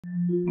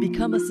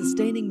Become a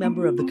sustaining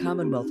member of the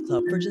Commonwealth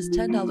Club for just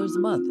 $10 a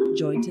month.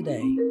 Join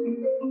today.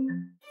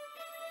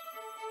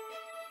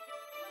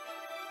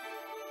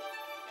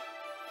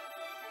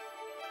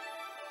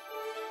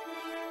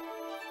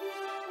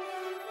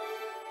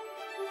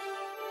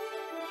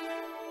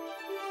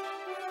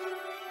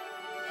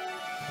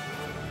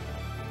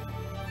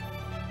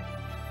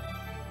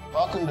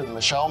 Welcome to the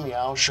Michelle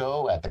Meow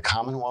Show at the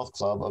Commonwealth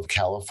Club of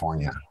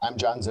California. I'm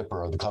John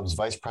Zipper, the club's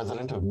Vice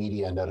President of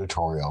Media and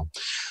Editorial.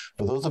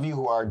 For those of you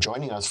who are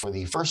joining us for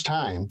the first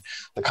time,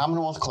 the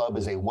Commonwealth Club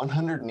is a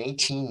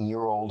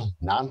 118-year-old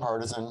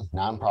nonpartisan,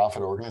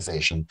 nonprofit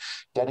organization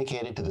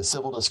dedicated to the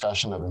civil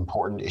discussion of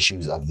important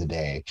issues of the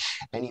day.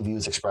 Any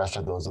views expressed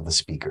are those of the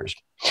speakers.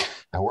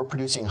 Now, we're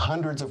producing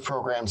hundreds of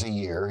programs a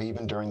year,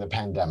 even during the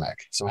pandemic.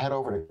 So head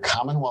over to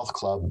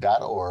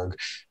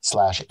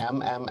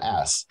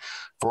commonwealthclub.org/MMS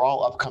for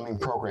all upcoming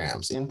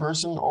programs, in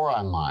person or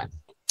online,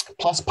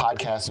 plus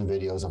podcasts and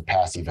videos of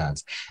past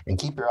events. And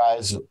keep your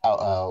eyes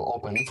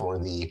open for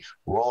the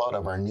rollout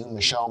of our new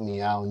Michelle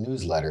Meow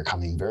newsletter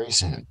coming very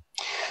soon.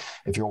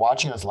 If you're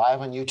watching us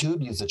live on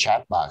YouTube, use the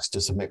chat box to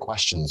submit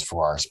questions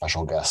for our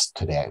special guest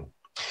today.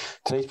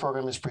 Today's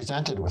program is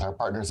presented with our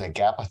partners at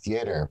GAPA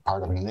Theater,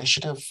 part of an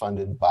initiative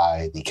funded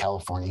by the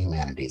California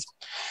Humanities.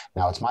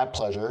 Now, it's my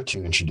pleasure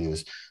to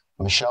introduce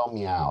Michelle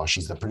Meow.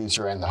 She's the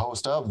producer and the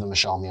host of The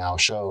Michelle Meow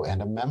Show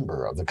and a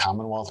member of the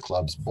Commonwealth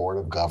Club's Board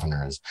of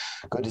Governors.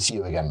 Good to see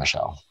you again,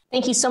 Michelle.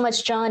 Thank you so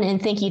much, John,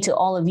 and thank you to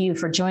all of you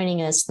for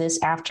joining us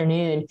this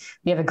afternoon.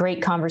 We have a great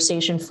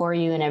conversation for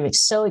you, and I'm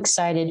so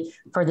excited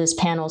for this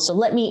panel. So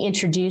let me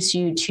introduce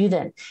you to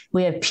them.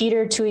 We have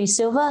Peter Tui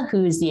Silva,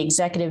 who is the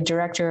Executive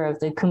Director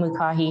of the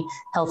Kumukahi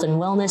Health and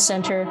Wellness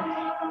Center,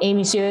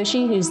 Amy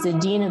Tsuyoshi, who's the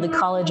Dean of the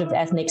College of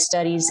Ethnic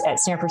Studies at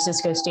San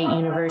Francisco State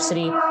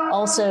University,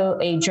 also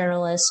a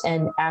journalist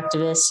and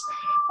activist,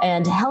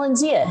 and Helen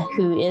Zia,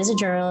 who is a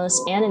journalist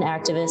and an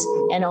activist,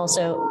 and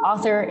also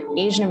author,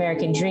 Asian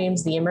American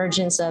Dreams, The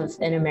Emergence of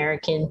an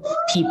American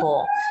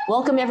People.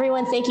 Welcome,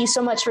 everyone. Thank you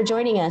so much for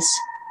joining us.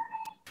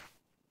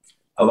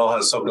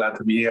 Aloha, so glad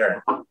to be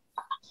here.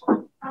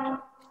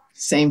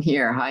 Same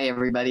here. Hi,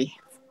 everybody.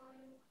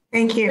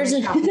 Thank you.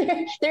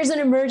 There's an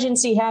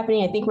emergency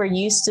happening. I think we're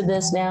used to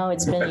this now.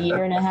 It's been a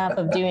year and a half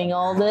of doing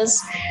all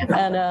this.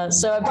 And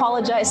so I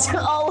apologize to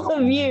all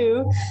of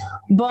you.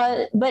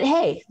 But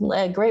hey,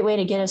 a great way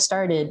to get us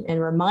started and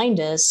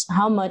remind us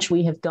how much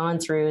we have gone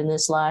through in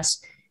this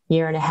last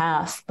year and a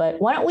half.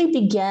 But why don't we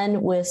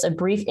begin with a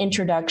brief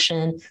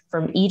introduction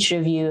from each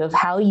of you of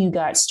how you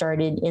got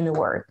started in the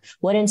work,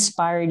 what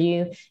inspired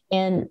you,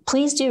 and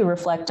please do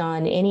reflect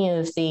on any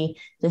of the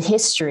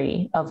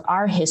history of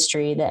our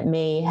history that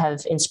may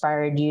have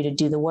inspired you to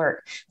do the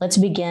work. Let's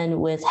begin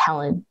with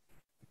Helen.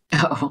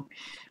 Oh,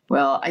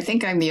 well, I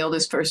think I'm the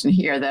oldest person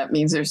here. That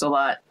means there's a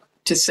lot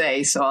to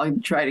say, so I'll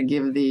try to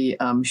give the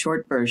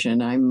short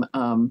version. I'm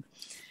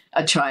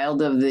a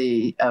child of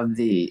the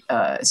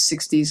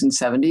 60s and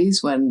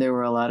 70s when there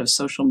were a lot of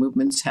social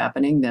movements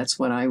happening. That's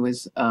when I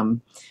was,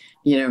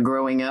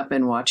 growing up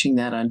and watching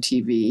that on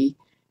TV.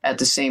 At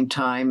the same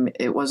time,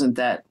 it wasn't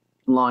that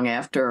long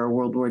after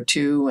World War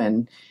II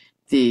and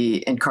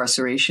the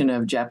incarceration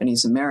of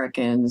Japanese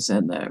Americans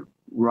and the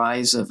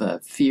rise of a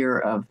fear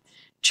of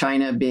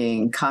China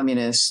being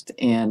communist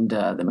and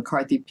the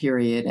McCarthy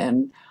period.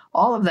 And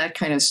all of that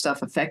kind of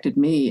stuff affected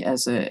me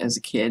as a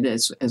kid,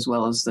 as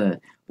well as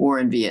the war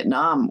in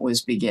Vietnam was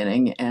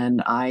beginning.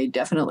 And I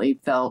definitely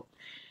felt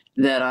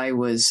that I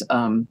was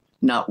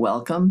not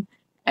welcome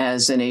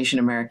as an Asian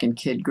American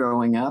kid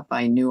growing up.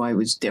 I knew I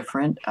was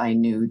different. I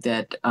knew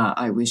that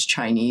I was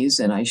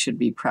Chinese and I should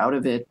be proud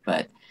of it.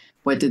 But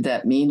what did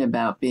that mean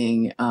about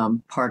being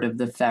part of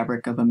the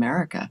fabric of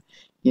America?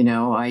 You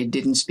know, I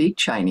didn't speak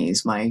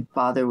Chinese. My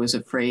father was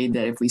afraid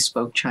that if we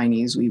spoke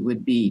Chinese, we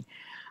would be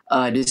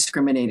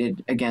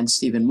discriminated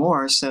against even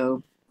more.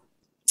 So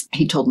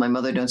he told my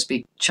mother, don't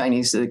speak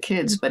Chinese to the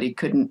kids, but he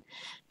couldn't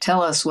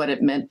tell us what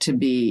it meant to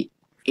be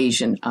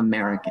Asian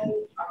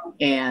American.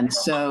 And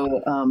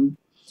so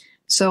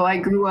I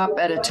grew up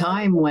at a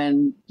time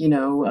when,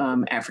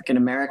 African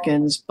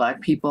Americans,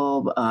 Black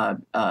people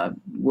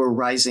were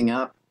rising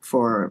up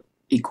for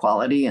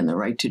equality and the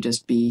right to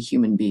just be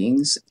human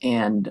beings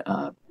and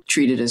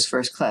treated as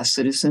first-class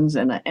citizens.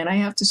 And I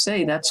have to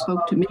say that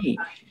spoke to me,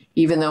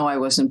 even though I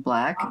wasn't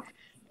Black.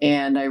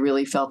 And I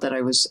really felt that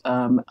I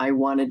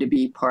wanted to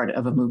be part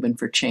of a movement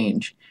for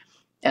change.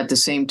 At the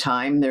same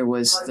time, there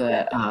was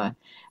the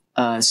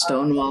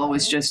Stonewall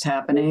was just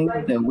happening,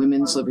 the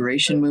women's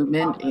liberation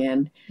movement.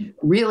 And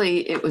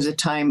really, it was a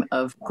time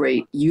of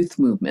great youth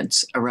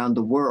movements around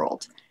the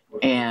world.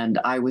 And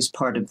I was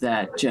part of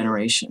that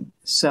generation.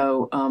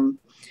 So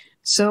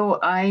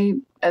I,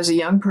 as a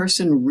young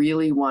person,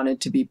 really wanted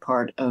to be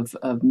part of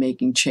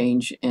making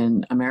change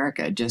in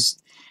America.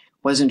 Just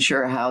wasn't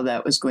sure how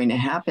that was going to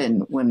happen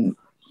when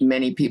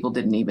many people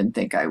didn't even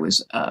think I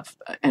was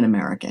an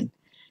American.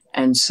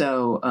 And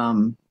so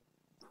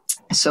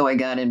I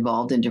got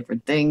involved in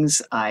different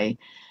things. I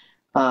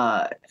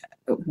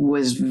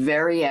was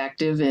very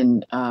active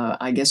in,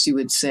 I guess you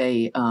would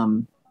say,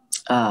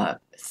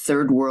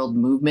 third world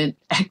movement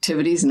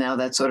activities. Now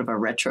that's sort of a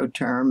retro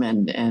term,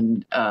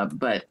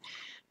 but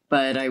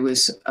I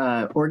was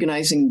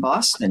organizing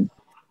Boston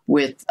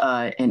with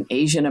an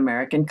Asian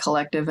American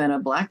collective and a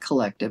Black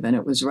collective, and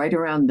it was right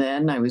around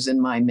then. I was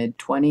in my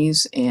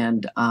mid-20s,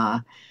 and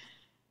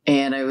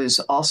I was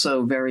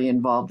also very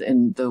involved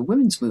in the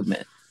women's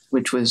movement,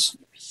 which was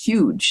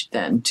huge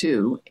then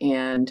too.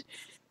 And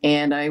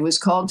I was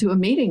called to a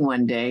meeting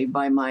one day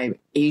by my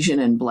Asian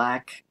and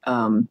Black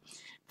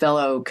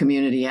fellow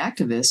community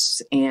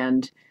activists,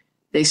 and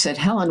they said,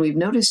 "Helen, we've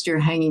noticed you're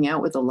hanging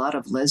out with a lot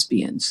of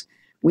lesbians.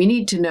 We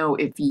need to know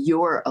if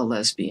you're a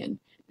lesbian,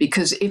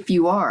 because if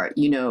you are,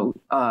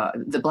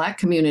 the Black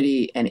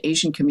community and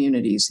Asian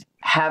communities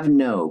have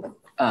no,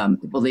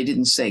 well, they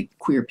didn't say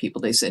queer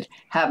people, they said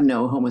have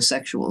no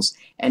homosexuals.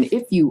 And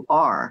if you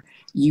are,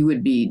 you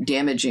would be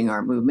damaging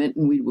our movement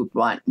and we would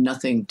want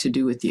nothing to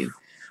do with you."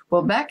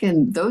 Well, back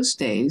in those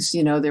days,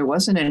 there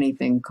wasn't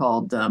anything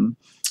called,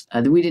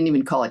 we didn't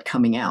even call it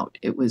coming out.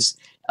 It was,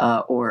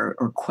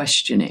 or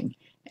questioning.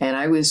 And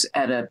I was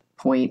at a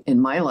point in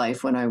my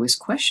life when I was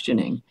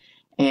questioning.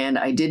 And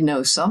I did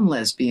know some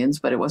lesbians,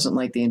 but it wasn't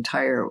like the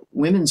entire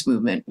women's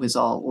movement was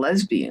all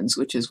lesbians,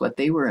 which is what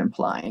they were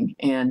implying.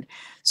 And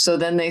so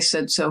then they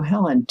said, "So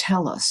Helen,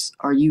 tell us,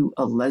 are you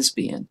a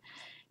lesbian?"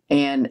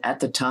 And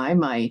at the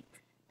time,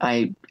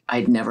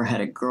 I'd never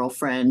had a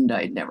girlfriend.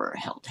 I'd never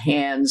held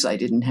hands. I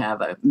didn't have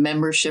a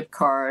membership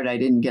card. I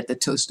didn't get the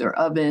toaster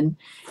oven.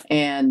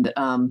 And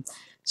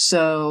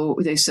so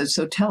they said,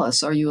 "So tell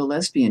us, are you a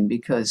lesbian?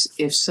 Because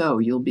if so,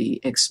 you'll be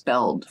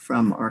expelled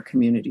from our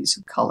communities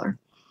of color."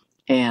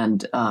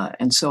 And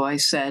so I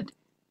said,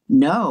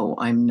 "No,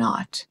 I'm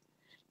not."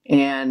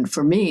 And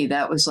for me,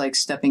 that was like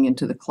stepping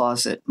into the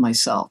closet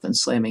myself and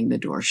slamming the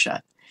door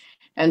shut.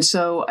 And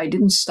so I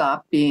didn't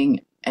stop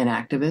being an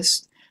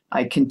activist.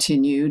 I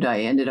continued.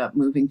 I ended up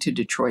moving to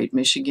Detroit,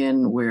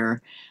 Michigan,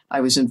 where I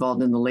was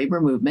involved in the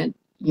labor movement.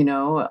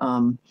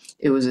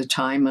 It was a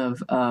time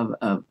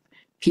of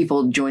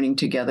people joining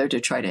together to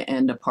try to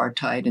end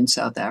apartheid in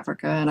South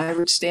Africa. And I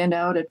would stand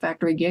out at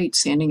factory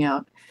gates, handing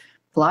out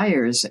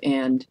flyers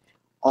and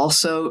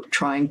also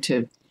trying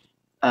to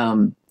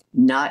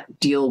not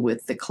deal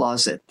with the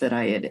closet that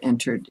I had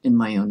entered in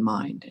my own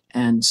mind.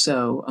 And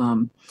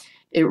so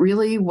it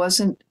really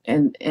wasn't,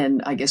 and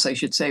I guess I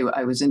should say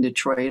I was in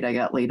Detroit. I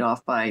got laid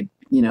off by,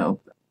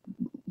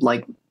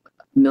 like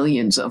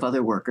millions of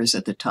other workers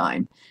at the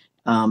time.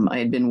 I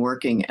had been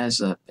working as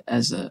a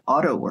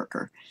auto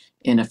worker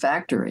in a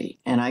factory,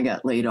 and I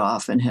got laid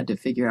off and had to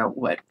figure out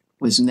what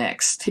was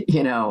next,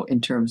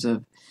 in terms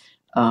of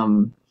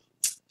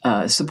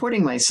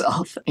supporting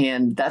myself.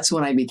 And that's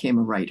when I became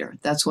a writer.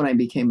 That's when I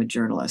became a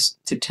journalist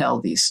to tell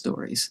these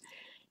stories.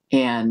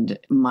 And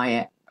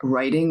my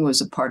writing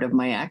was a part of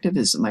my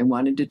activism. I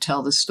wanted to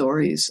tell the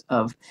stories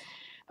of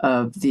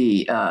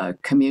the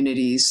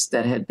communities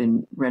that had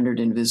been rendered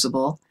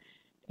invisible.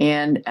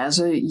 And as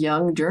a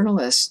young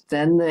journalist,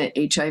 then the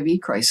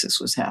HIV crisis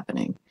was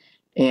happening.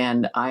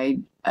 And I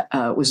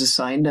was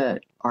assigned an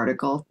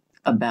article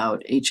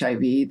about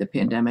HIV, the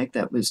pandemic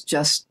that was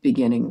just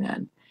beginning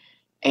then.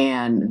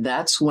 And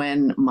that's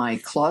when my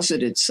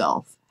closeted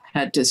self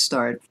had to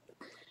start,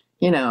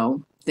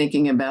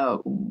 thinking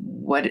about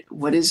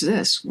what is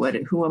this?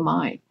 Who am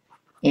I?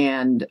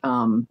 And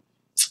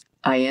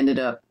I ended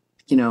up,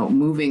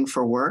 moving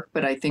for work,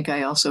 but I think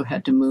I also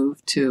had to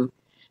move to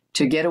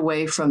get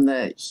away from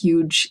the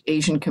huge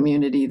Asian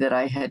community that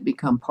I had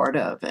become part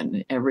of.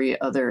 And every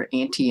other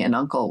auntie and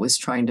uncle was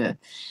trying to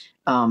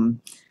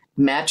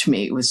match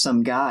me with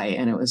some guy.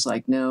 And it was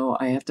like, no,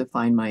 I have to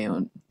find my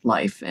own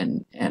life.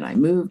 And I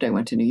moved. I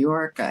went to New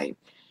York. I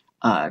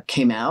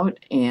came out.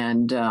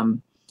 And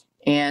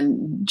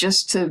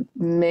just to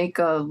make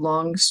a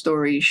long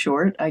story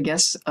short, I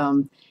guess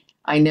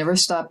I never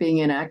stopped being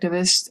an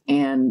activist.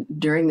 And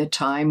during the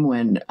time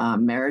when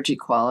marriage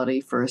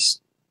equality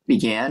first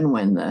began,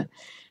 when the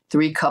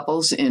 3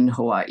 couples in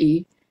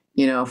Hawaii,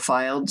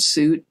 filed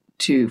suit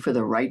for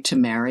the right to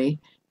marry,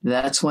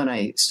 that's when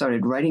I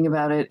started writing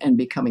about it and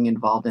becoming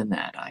involved in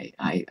that.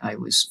 I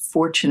was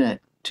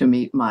fortunate to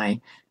meet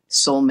my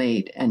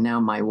soulmate and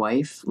now my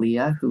wife,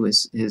 Leah, who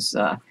is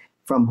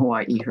from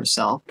Hawaii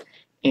herself.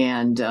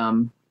 And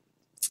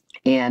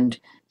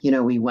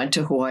we went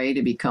to Hawaii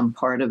to become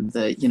part of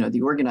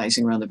the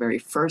organizing around the very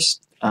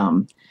first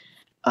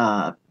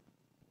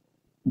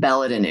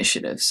ballot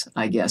initiatives,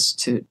 I guess,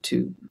 to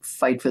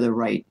fight for the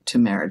right to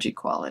marriage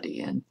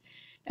equality.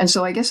 And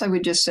so I guess I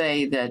would just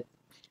say that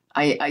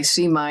I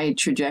see my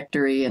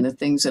trajectory and the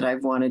things that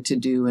I've wanted to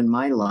do in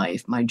my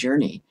life, my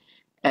journey,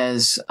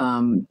 as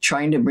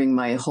trying to bring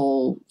my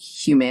whole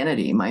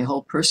humanity, my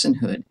whole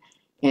personhood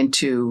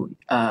into,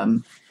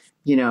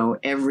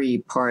 every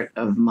part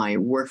of my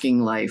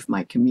working life,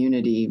 my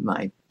community,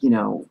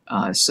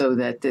 so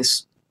that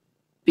this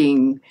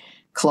being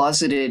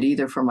closeted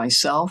either for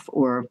myself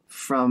or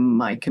from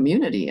my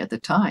community at the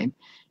time,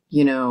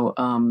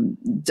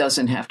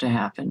 doesn't have to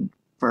happen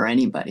for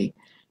anybody.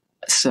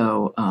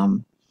 So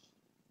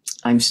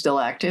I'm still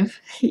active,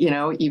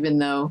 even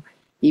though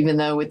even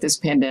though with this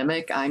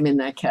pandemic, I'm in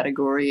that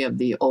category of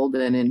the old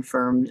and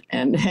infirm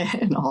and,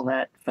 and all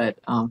that, but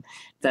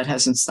that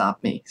hasn't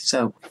stopped me.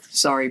 So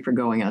sorry for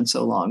going on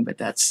so long, but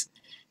that's,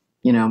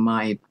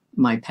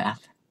 my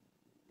path.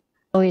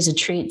 Always a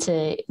treat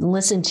to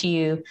listen to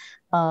you.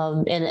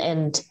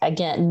 And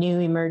again, new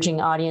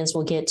emerging audience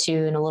we'll get to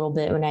in a little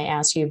bit when I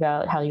ask you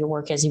about how your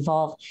work has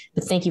evolved.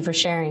 But thank you for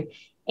sharing.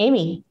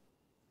 Amy.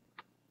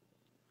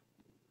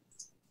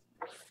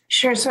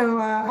 Sure. So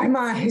I'm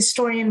a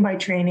historian by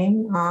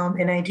training,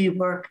 and I do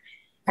work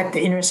at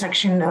the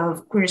intersection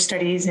of queer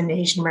studies and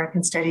Asian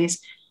American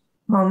studies.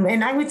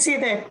 And I would say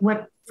that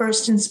what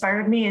first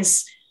inspired me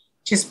is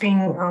just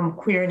being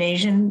queer and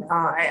Asian.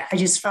 I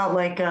just felt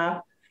like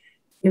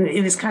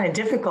it was kind of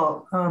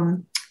difficult,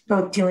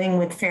 both dealing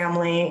with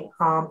family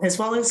as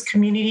well as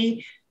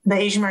community, the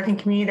Asian American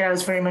community that I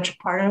was very much a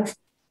part of.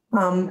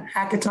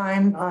 At the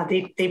time,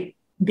 they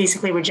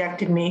basically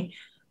rejected me.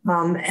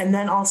 And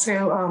then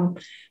also,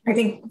 I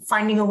think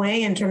finding a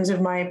way in terms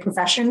of my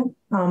profession.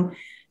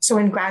 So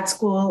in grad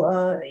school,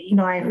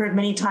 I heard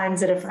many times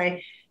that if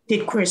I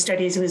did queer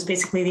studies, it was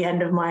basically the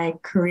end of my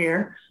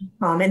career.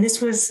 And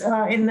this was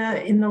in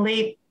the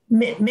late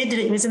mid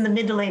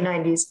to late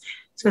 90s.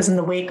 So it was in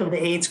the wake of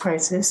the AIDS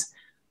crisis.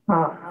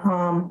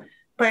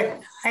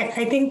 But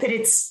I think that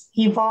it's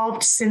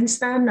evolved since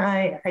then.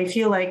 I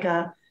feel like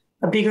a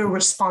bigger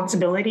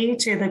responsibility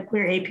to the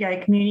queer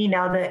API community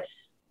now that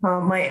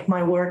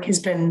my work has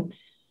been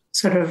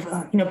sort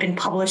of, been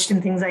published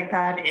and things like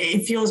that.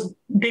 It feels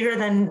bigger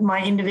than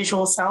my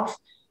individual self,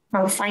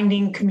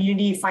 finding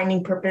community,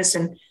 finding purpose,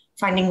 and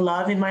finding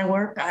love in my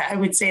work. I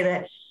would say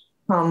that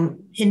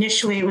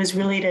initially it was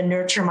really to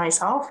nurture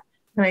myself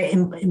that I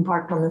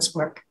embarked on this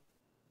work.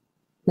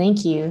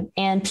 Thank you.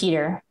 And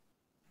Peter.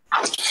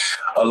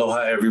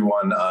 Aloha,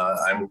 everyone.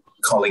 I'm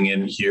calling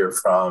in here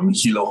from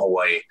Hilo,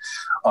 Hawaii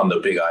on the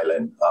Big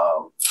Island.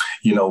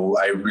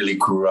 I really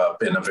grew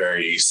up in a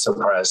very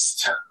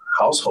suppressed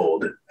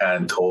household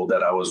and told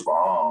that I was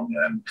wrong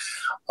and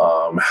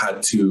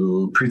had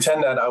to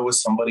pretend that I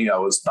was somebody I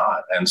was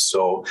not. And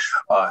so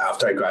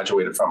after I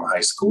graduated from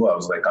high school, I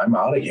was like, I'm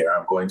out of here.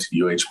 I'm going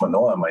to UH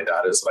Manoa. My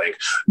dad is like,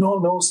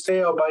 no,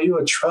 stay. I'll buy you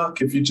a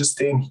truck if you just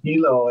stay in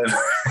Hilo and,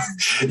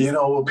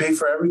 we'll pay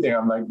for everything.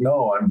 I'm like,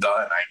 no, I'm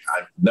done.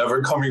 I'm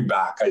never coming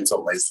back, I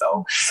told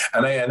myself.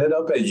 And I ended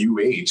up at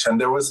UH.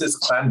 And there was this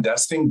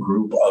clandestine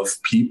group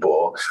of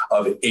people,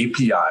 of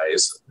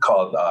APIs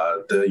called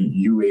the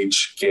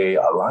UH Gay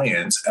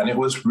Alliance. And it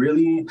was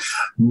really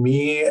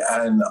me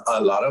and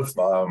a lot of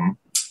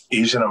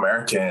Asian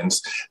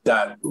Americans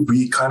that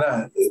we kind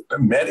of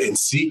met in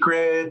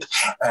secret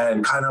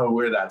and kind of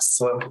were that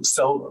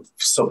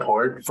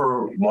self-support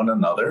for one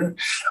another.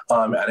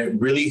 And it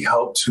really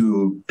helped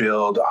to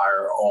build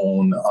our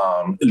own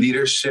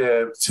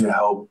leadership, to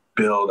help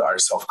build our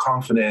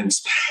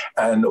self-confidence.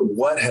 And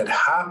what had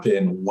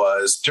happened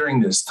was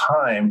during this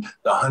time,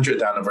 the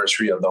 100th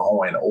anniversary of the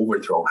Hawaiian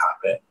overthrow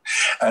happened.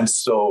 And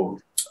so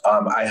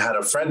I had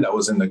a friend that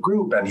was in the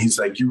group and he's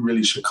like, you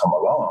really should come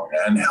along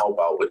and help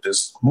out with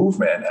this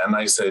movement. And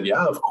I said,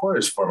 yeah, of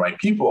course, for my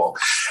people.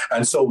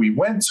 And so we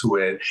went to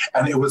it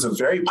and it was a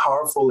very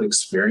powerful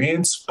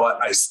experience, but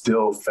I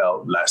still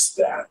felt less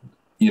than.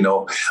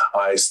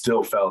 I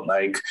still felt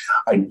like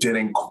I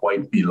didn't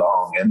quite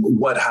belong. And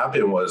what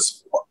happened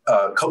was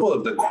a couple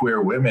of the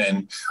queer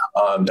women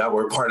that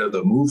were part of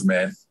the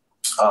movement,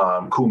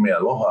 Kume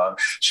Aloha,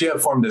 she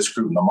had formed this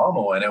group,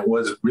 Namamo, and it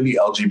was really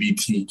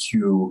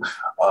LGBTQ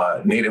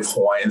Native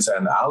Hawaiians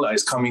and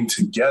allies coming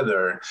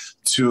together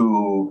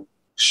to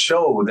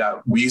show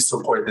that we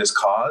support this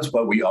cause,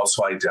 but we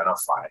also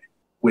identify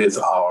with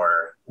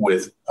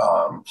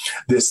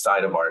this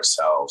side of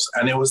ourselves.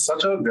 And it was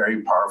such a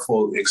very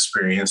powerful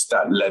experience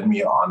that led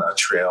me on a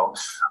trail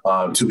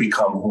to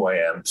become who I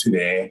am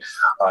today.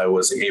 I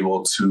was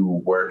able to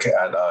work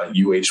at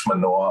UH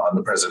Manoa on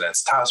the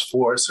President's Task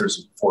Force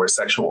for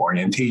sexual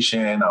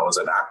orientation. I was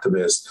an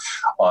activist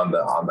on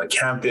the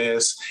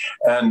campus.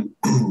 And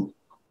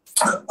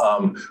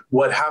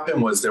what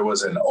happened was there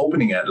was an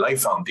opening at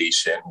Life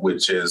Foundation,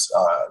 which is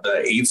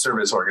the AIDS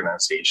service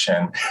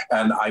organization,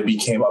 and I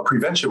became a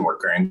prevention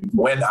worker and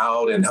went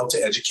out and helped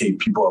to educate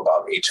people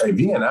about HIV.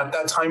 And at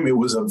that time, it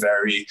was a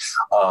very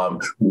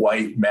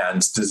white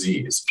man's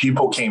disease.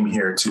 People came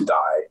here to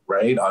die,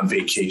 right, on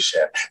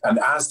vacation. And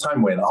as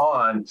time went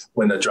on,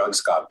 when the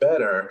drugs got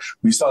better,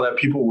 we saw that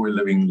people were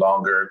living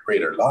longer,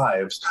 greater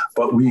lives.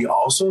 But we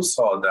also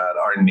saw that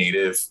our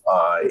native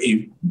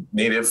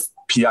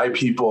PI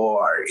people,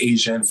 our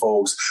Asian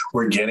folks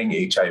were getting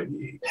HIV.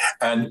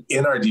 And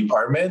in our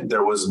department,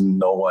 there was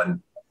no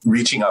one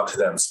reaching out to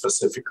them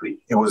specifically.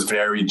 It was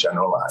very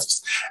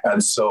generalized.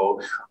 And so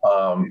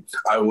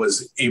I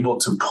was able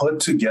to put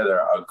together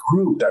a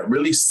group that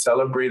really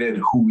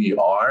celebrated who we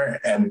are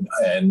and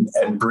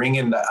bring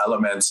in the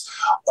elements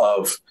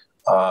of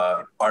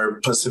our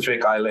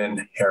Pacific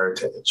Island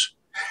heritage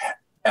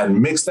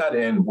and mix that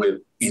in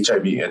with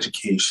HIV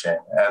education.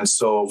 And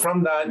so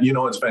from that,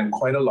 it's been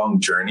quite a long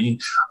journey.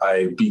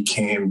 I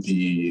became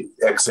the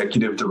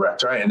executive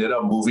director. I ended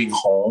up moving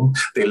home.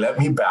 They let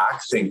me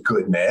back, thank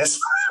goodness.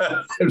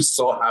 I'm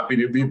so happy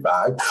to be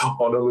back.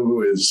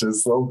 Honolulu is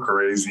just so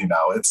crazy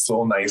now. It's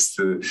so nice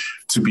to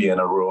be in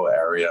a rural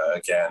area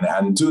again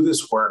and do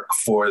this work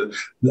for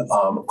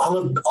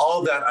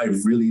all that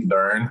I've really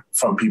learned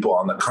from people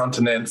on the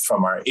continent,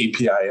 from our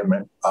API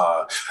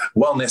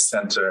Wellness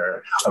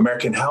Center,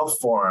 American Health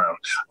Forum,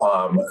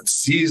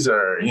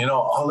 Caesar,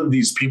 all of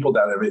these people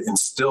that have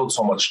instilled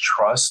so much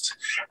trust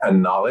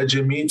and knowledge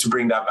in me to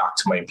bring that back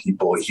to my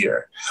people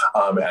here,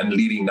 and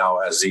leading now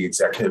as the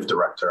executive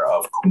director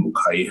of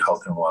Kumukai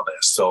Health and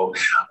Wellness. So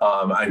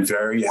I'm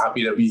very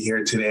happy to be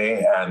here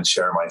today and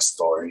share my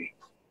story.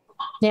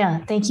 Yeah,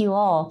 thank you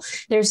all.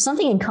 There's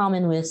something in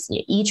common with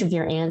each of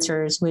your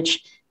answers,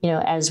 which,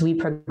 as we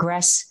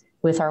progress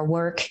with our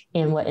work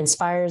and what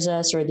inspires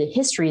us or the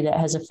history that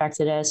has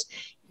affected us,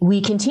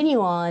 we continue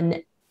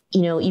on,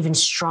 even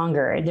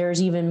stronger.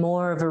 There's even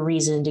more of a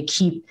reason to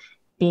keep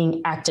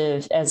being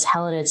active, as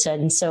Helen had said.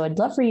 And so I'd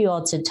love for you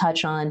all to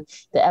touch on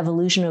the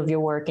evolution of your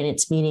work and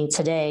its meaning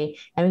today.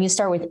 And we can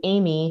start with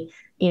Amy.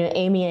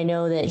 Amy, I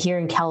know that here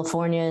in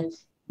California,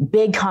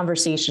 big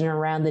conversation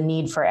around the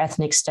need for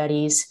ethnic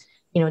studies.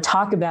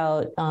 Talk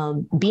about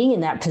being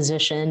in that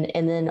position,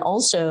 and then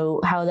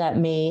also how that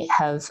may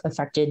have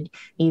affected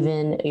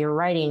even your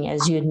writing.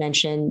 As you had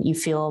mentioned, you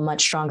feel a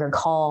much stronger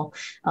call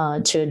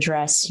to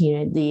address,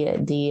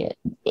 the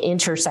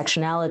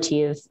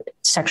intersectionality of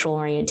sexual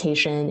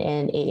orientation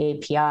and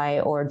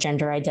AAPI or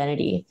gender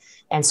identity,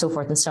 and so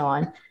forth and so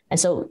on. And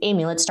so,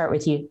 Amy, let's start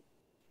with you.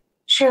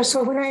 Sure.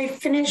 So when I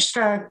finished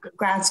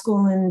grad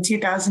school in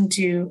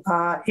 2002,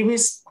 it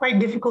was quite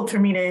difficult for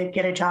me to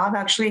get a job.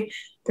 Actually,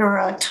 there were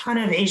a ton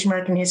of Asian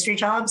American history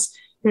jobs.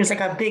 There was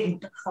like a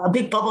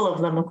big bubble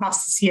of them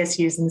across the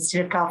CSUs in the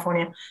state of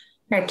California.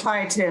 I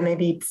applied to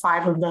maybe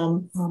 5 of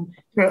them.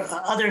 There were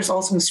others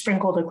also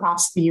sprinkled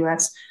across the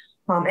U.S.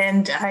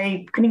 And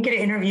I couldn't get an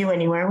interview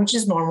anywhere, which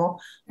is normal.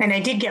 And I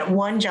did get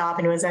one job,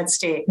 and it was at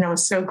State, and I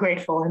was so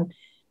grateful.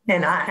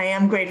 And I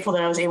am grateful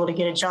that I was able to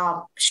get a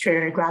job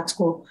straight out of grad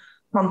school.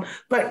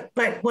 But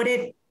what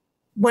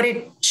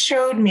it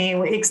showed me,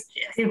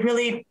 it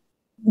really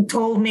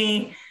told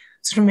me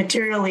sort of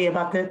materially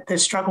about the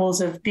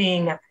struggles of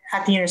being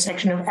at the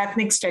intersection of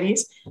ethnic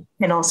studies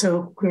and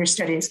also queer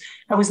studies.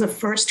 I was the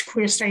first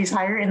queer studies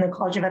hire in the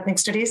College of Ethnic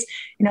Studies,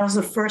 and I was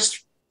the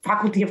first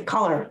faculty of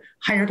color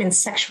hired in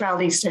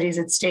sexuality studies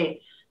at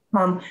State.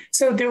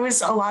 So there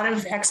was a lot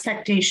of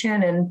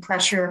expectation and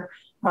pressure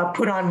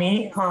put on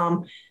me.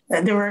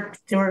 There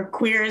were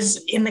queers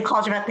in the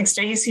College of Ethnic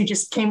Studies who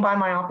just came by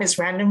my office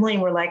randomly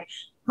and were like,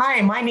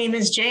 "Hi, my name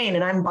is Jane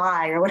and I'm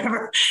bi," or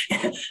whatever.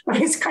 It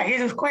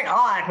was quite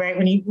odd, right?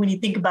 When you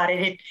think about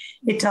it,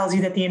 it tells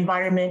you that the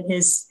environment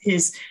is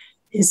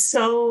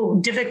so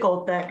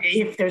difficult that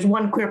if there's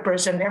one queer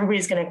person,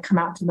 everybody's going to come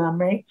out to them,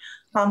 right?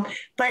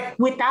 But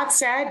with that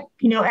said,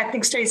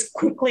 ethnic studies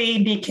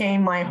quickly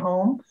became my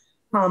home.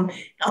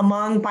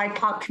 Among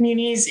BIPOC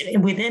communities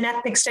within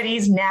ethnic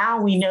studies,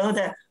 now we know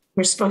that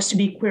we're supposed to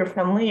be queer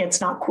friendly.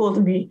 It's not cool to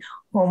be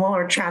homo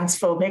or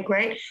transphobic,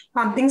 right?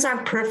 Things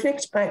aren't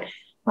perfect, but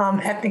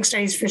ethnic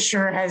studies for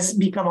sure has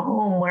become a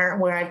home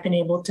where I've been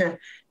able to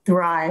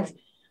thrive.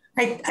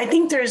 I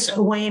think there's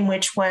a way in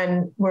which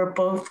when we're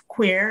both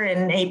queer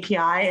and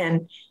API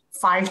and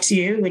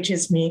 5'2", which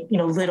is me,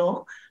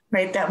 little,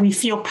 right, that we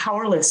feel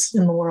powerless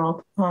in the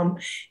world.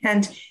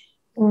 And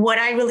what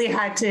I really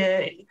had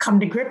to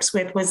come to grips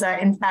with was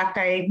that, in fact,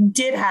 I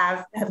did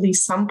have at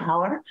least some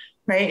power,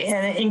 right?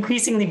 And it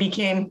increasingly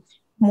became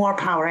more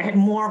power. I had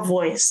more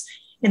voice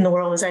in the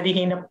world as I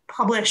began to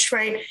publish,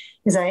 right?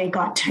 As I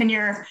got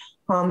tenure,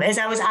 as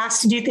I was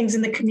asked to do things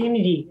in the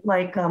community,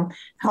 like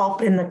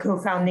help in the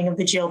co-founding of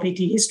the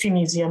GLBT History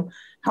Museum,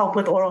 help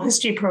with oral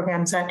history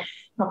programs at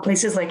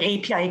places like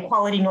API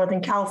Equality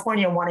Northern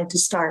California wanted to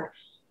start.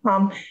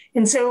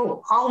 And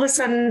so all of a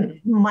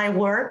sudden, my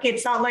work, it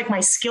felt like my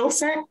skill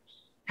set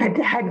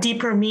had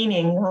deeper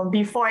meaning.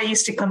 Before I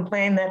used to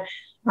complain that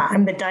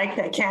I'm the dyke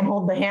that can't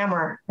hold the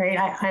hammer, right?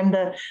 I'm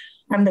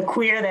the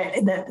queer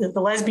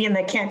the lesbian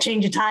that can't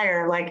change a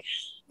tire. Like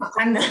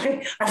I'm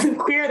the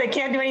queer that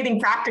can't do anything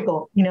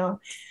practical.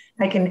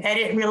 I can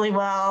edit really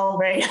well,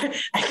 right?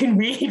 I can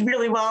read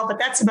really well, but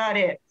that's about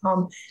it.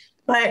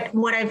 But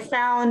what I've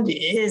found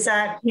is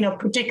that,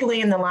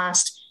 particularly in the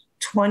last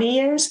 20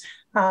 years,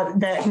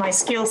 that my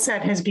skill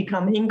set has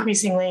become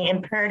increasingly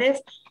imperative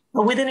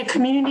within a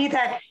community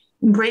that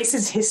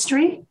embraces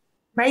history,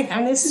 right?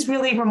 And this is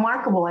really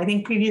remarkable. I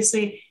think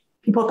previously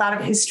people thought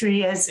of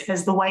history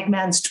as the white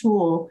man's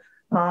tool,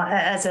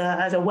 as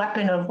a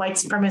weapon of white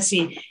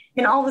supremacy.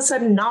 And all of a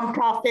sudden,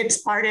 nonprofits,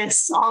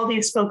 artists, all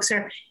these folks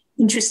are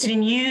interested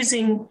in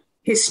using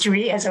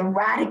history as a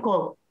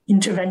radical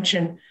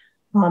intervention.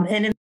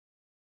 And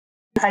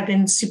I've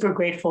been super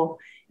grateful.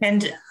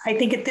 And I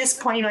think at this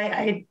point,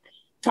 I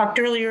talked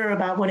earlier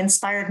about what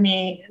inspired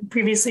me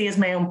previously as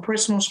my own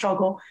personal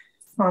struggle.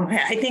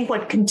 I think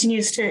what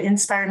continues to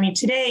inspire me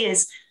today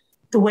is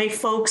the way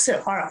folks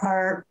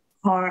are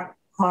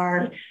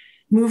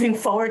moving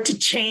forward to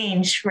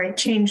change, right?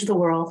 Change the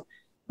world.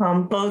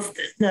 Both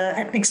the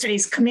ethnic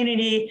studies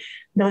community,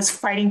 those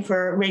fighting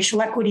for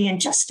racial equity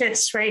and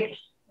justice, right?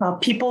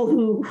 People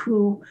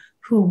who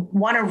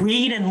want to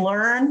read and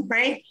learn,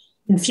 right?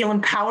 And feel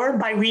empowered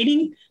by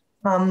reading.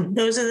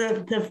 Those are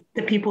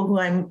the people who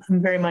I'm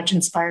very much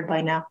inspired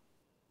by now.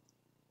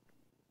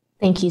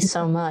 Thank you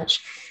so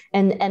much.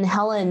 And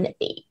Helen,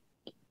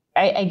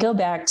 I go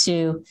back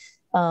to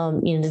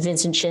the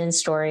Vincent Chin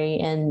story,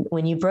 and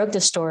when you broke the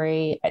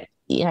story,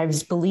 I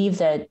believe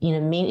that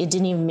it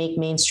didn't even make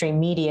mainstream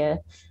media,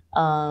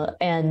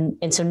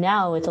 and so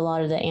now with a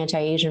lot of the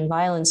anti-Asian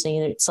violence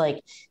thing, it's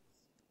like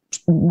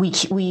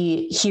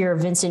we hear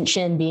Vincent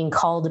Chin being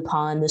called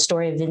upon, the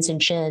story of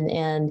Vincent Chin,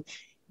 and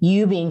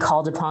you being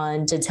called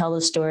upon to tell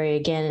the story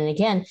again and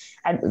again.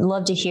 I'd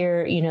love to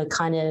hear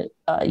kind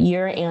of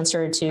your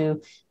answer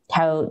to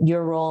how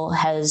your role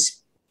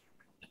has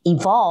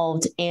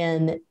evolved,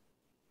 and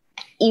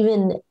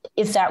even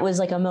if that was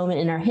like a moment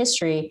in our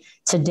history,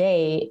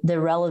 today the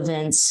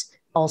relevance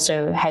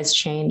also has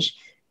changed.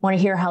 I want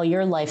to hear how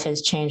your life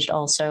has changed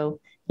also,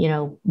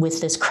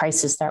 with this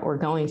crisis that we're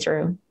going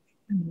through.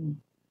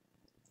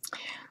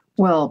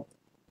 Well,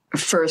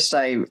 first,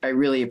 I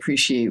really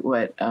appreciate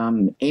what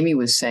Amy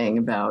was saying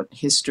about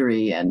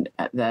history and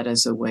that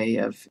as a way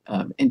of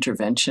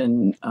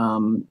intervention,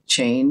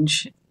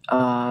 change,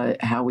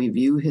 how we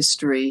view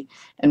history.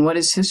 And what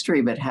is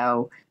history but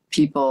how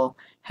people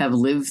have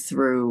lived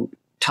through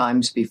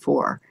times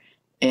before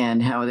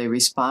and how they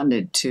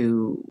responded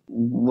to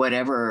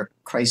whatever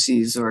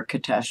crises or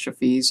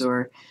catastrophes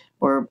or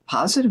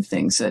positive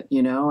things that,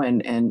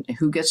 and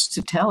who gets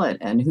to tell it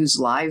and whose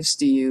lives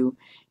do you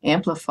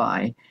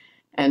amplify.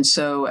 And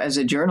so as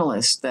a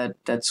journalist,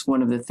 that's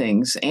one of the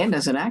things, and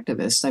as an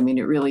activist, I mean,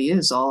 it really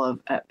is all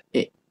of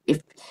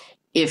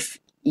if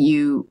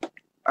you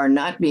are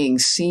not being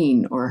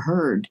seen or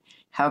heard,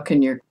 how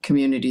can your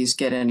communities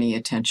get any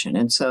attention?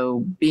 And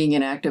so being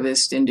an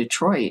activist in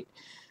Detroit,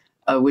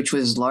 which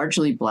was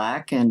largely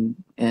Black and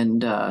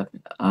also,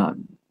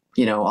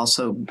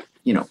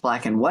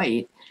 Black and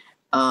white,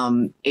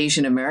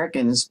 Asian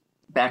Americans,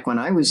 back when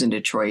I was in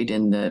Detroit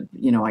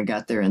I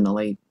got there in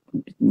the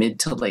mid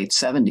to late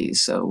 70s.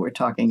 So we're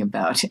talking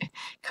about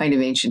kind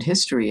of ancient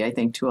history, I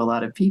think, to a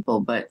lot of people.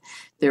 But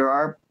there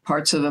are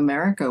parts of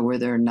America where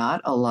there are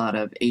not a lot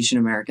of Asian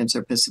Americans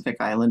or Pacific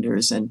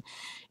Islanders. And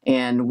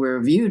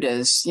we're viewed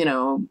as,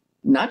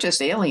 not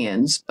just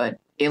aliens, but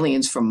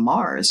aliens from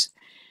Mars.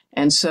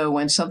 And so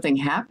when something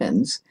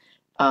happens,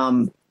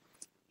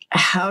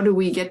 how do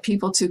we get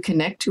people to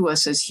connect to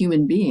us as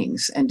human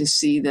beings and to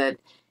see that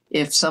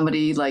if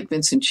somebody like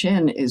Vincent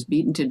Chin is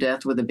beaten to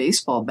death with a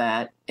baseball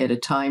bat at a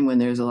time when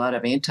there's a lot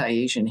of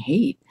anti-Asian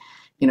hate,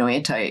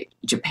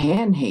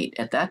 anti-Japan hate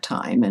at that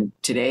time, and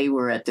today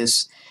we're at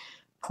this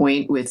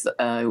point with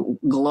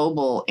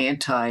global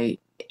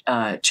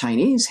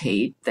anti-Chinese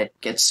hate that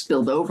gets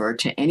spilled over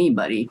to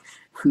anybody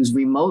who's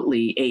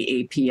remotely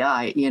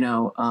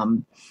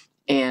AAPI,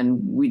 and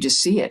we just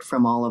see it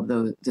from all of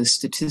the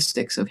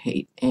statistics of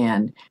hate.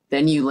 And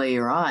then you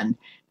layer on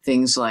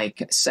things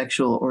like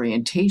sexual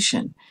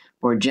orientation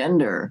or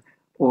gender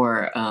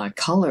or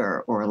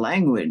color or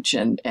language,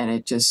 and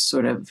it just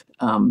sort of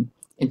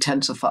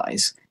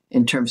intensifies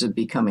in terms of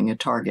becoming a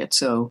target.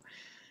 So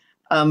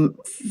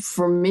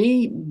for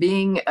me,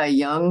 being a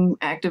young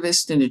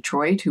activist in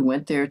Detroit who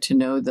went there to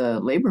know the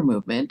labor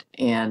movement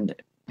and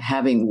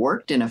having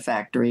worked in a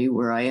factory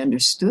where I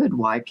understood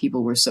why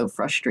people were so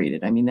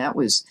frustrated. I mean, that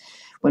was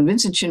when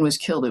Vincent Chin was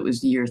killed, it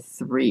was year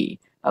 3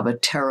 of a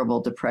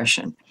terrible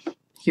depression.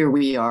 Here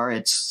we are,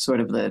 it's sort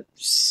of the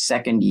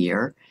second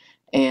year.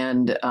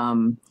 And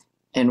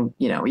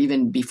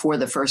even before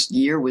the first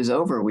year was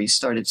over, we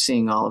started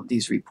seeing all of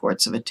these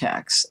reports of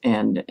attacks.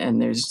 And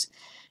there's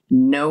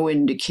no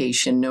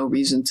indication, no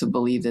reason to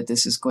believe that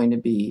this is going to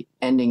be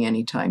ending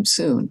anytime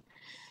soon.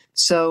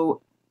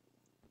 So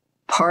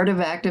part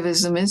of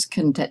activism is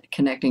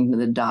connecting to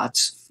the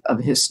dots of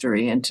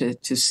history and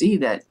to see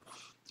that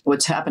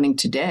what's happening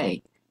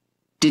today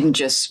didn't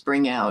just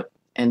spring out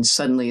and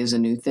suddenly is a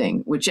new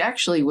thing, which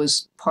actually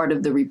was part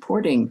of the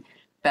reporting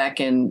back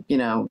in,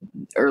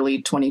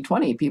 early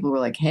 2020. People were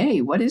like,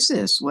 hey, what is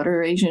this? What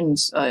are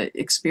Asians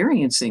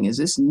experiencing? Is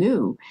this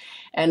new?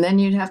 And then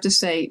you'd have to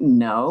say,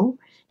 no,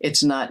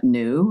 it's not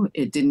new.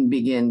 It didn't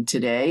begin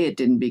today. It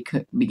didn't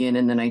begin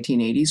in the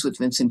 1980s with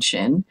Vincent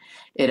Chin.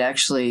 It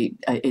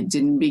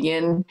didn't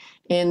begin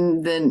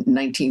in the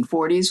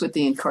 1940s with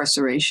the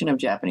incarceration of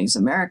Japanese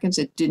Americans.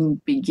 It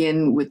didn't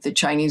begin with the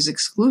Chinese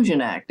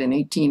Exclusion Act in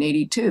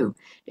 1882.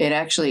 It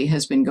actually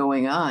has been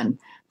going on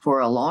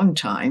for a long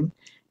time.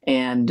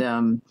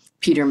 And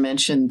Peter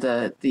mentioned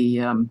the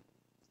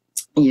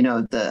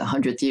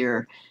 100th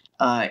year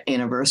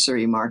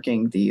anniversary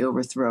marking the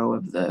overthrow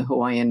of the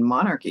Hawaiian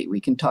monarchy. We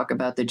can talk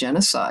about the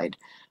genocide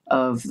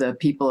of the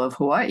people of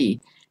Hawaii.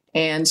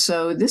 And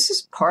so this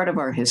is part of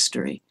our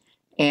history.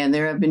 And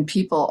there have been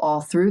people all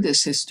through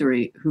this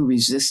history who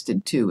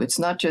resisted too. It's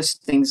not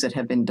just things that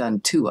have been done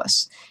to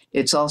us.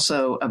 It's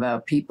also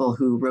about people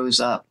who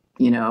rose up,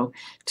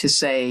 to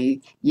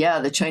say, yeah,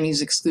 the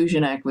Chinese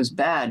Exclusion Act was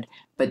bad.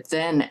 But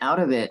then out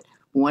of it,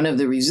 one of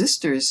the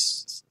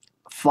resistors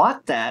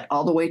fought that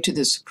all the way to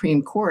the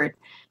Supreme Court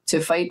to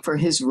fight for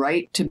his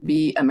right to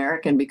be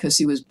American because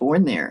he was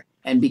born there.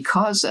 And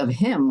because of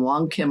him,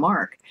 Wong Kim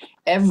Ark,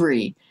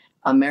 every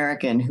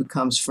American who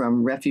comes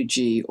from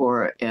refugee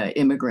or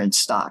immigrant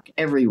stock,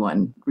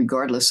 everyone,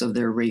 regardless of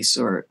their race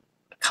or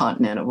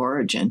continent of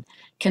origin,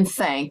 can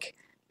thank,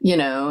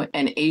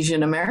 an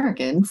Asian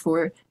American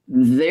for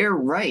their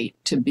right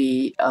to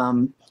be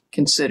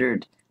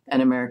considered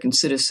an American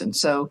citizen.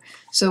 So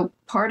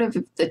part of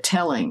the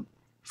telling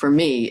for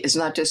me is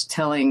not just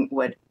telling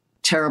what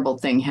terrible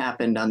thing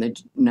happened on the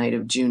night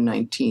of June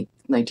 19th,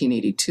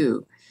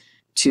 1982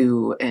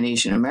 to an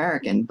Asian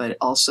American, but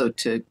also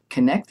to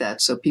connect that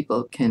so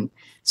people can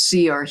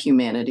see our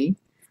humanity.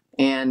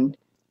 And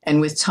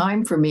with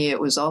time for me, it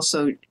was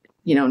also,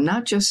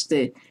 not just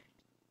the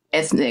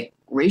ethnic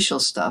racial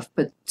stuff,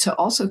 but to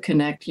also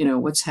connect,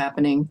 what's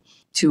happening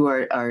to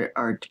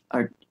our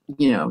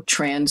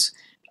trans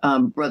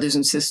brothers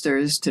and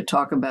sisters, to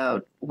talk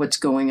about what's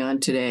going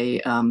on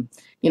today.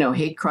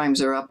 Hate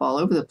crimes are up all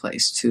over the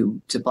place to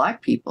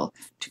Black people,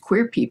 to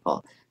queer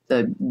people.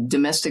 The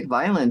domestic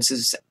violence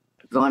is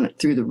gone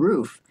through the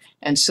roof.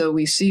 And so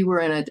we see we're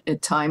in a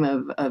time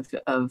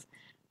of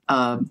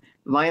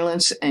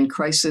violence and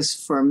crisis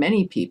for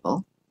many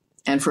people.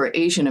 And for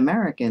Asian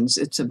Americans,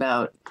 it's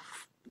about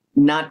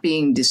not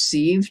being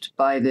deceived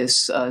by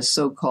this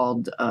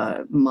so-called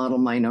model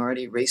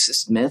minority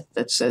racist myth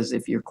that says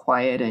if you're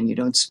quiet and you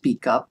don't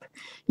speak up,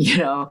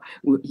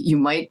 you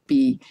might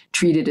be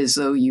treated as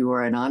though you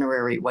are an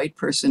honorary white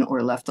person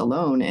or left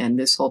alone. And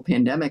this whole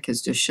pandemic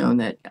has just shown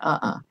that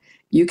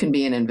you can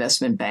be an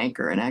investment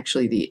banker. And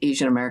actually the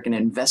Asian American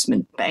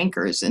investment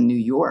bankers in New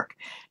York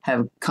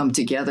have come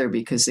together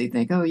because they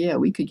think, oh yeah,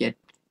 we could get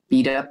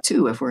beat up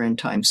too if we're in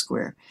Times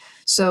Square.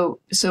 So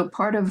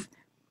part of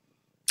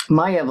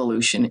my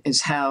evolution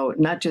is how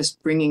not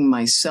just bringing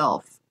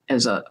myself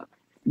as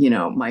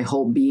my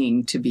whole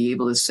being to be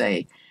able to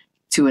say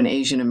to an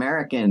Asian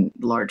American,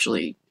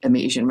 largely an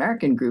Asian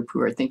American group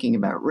who are thinking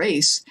about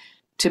race,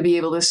 to be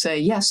able to say,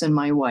 yes, and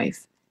my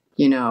wife,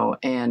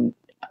 and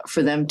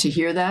for them to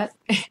hear that,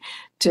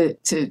 to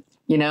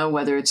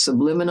whether it's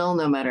subliminal,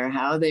 no matter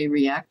how they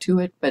react to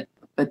it, but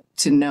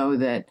to know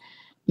that,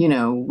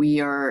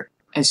 we are,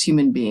 as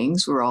human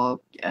beings, we're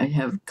all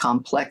have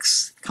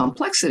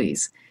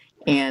complexities,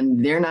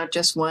 and they're not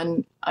just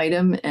one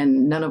item,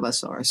 and none of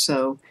us are.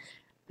 So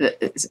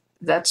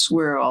that's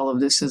where all of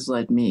this has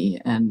led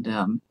me, and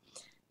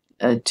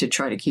to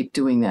try to keep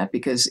doing that,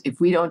 because if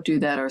we don't do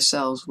that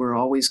ourselves, we're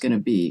always going to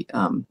be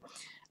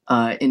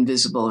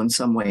invisible in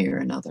some way or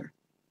another.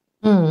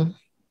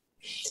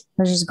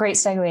 Which is a great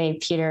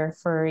segue, Peter,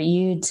 for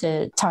you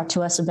to talk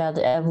to us about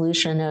the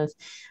evolution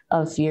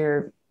of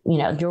your,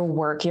 your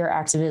work, your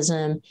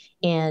activism,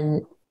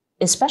 and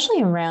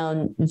especially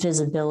around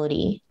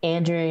visibility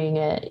and during,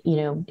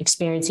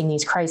 experiencing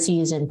these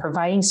crises and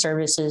providing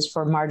services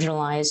for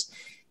marginalized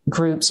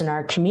groups in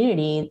our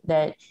community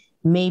that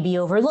may be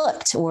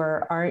overlooked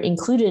or aren't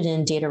included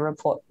in data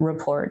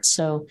reports.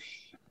 So,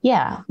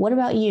 yeah, what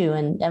about you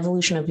and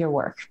evolution of your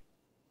work?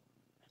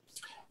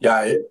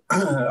 Yeah,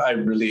 I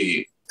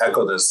really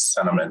echo the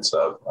sentiments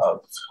of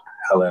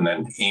Helen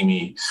and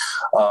Amy,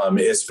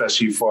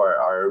 especially for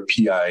our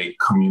PI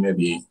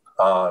community.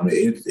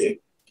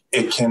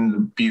 It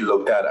can be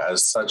looked at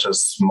as such a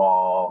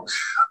small,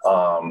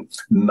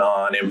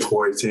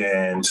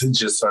 non-important,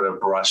 just sort of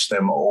brush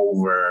them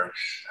over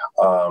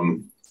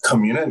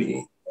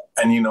community.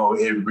 And,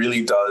 it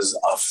really does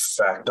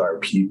affect our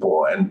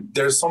people. And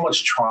there's so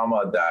much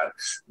trauma that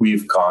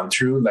we've gone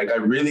through. Like, I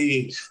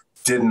really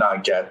did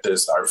not get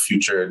this, our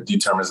future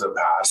determines the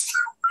past,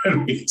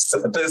 when we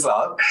set this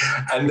up.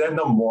 And then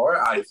the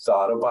more I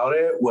thought about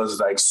it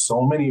was like,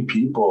 so many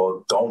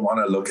people don't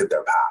want to look at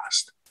their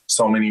past.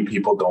 So many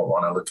people don't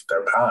want to look at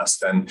their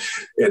past. And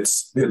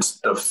it's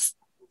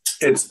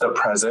the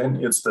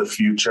present, it's the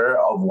future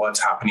of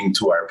what's happening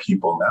to our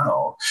people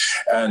now.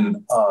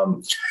 And,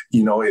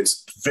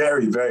 it's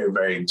very, very,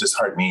 very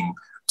disheartening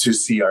to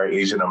see our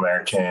Asian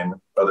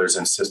American brothers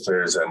and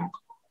sisters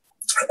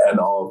and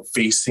all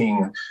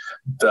facing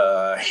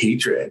the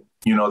hatred,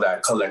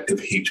 that collective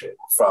hatred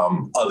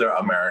from other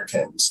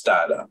Americans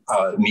that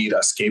need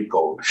a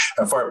scapegoat.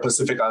 And for our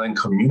Pacific Island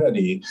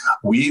community,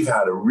 we've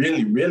had a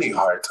really, really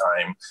hard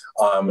time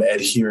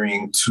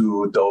adhering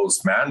to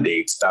those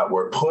mandates that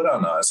were put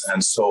on us.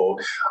 And so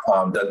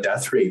the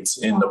death rates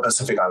in the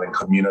Pacific Island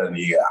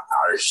community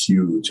are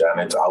huge,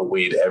 and it's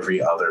outweighed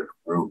every other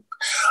group.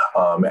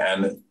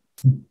 And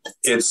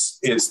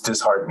it's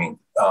disheartening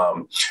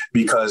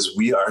because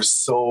we are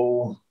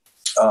so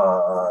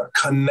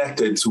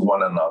connected to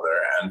one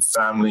another, and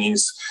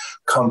families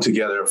come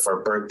together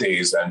for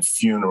birthdays and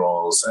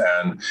funerals.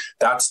 And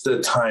that's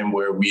the time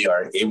where we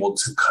are able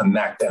to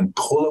connect and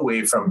pull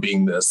away from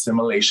being the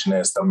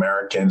assimilationist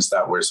Americans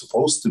that we're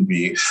supposed to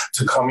be,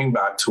 to coming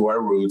back to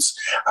our roots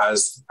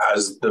as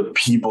the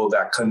people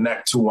that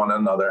connect to one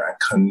another and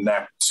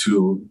connect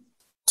to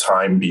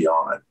time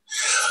beyond.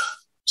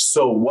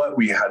 So what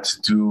we had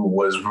to do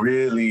was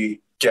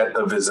really get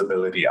the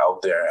visibility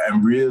out there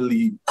and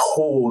really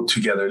pull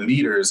together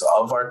leaders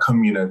of our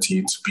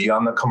community to be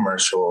on the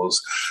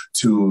commercials,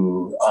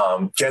 to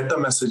get the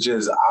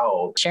messages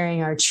out.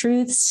 Sharing our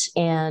truths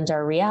and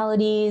our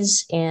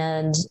realities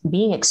and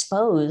being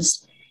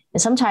exposed.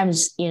 And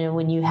sometimes,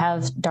 when you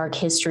have dark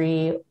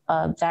history,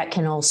 that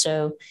can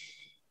also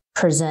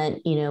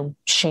present,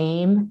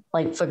 shame.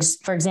 Like,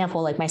 for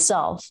example, like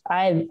myself,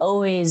 I've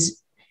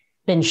always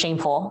been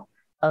shameful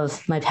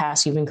of my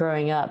past, even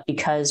growing up,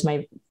 because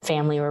my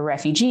family were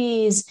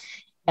refugees,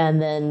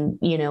 and then,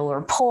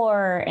 we're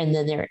poor, and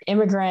then they're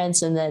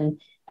immigrants, and then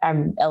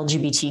I'm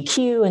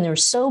LGBTQ. And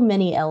there's so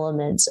many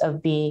elements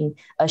of being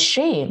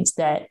ashamed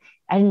that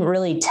I didn't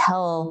really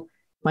tell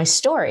my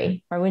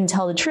story, or I wouldn't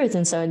tell the truth.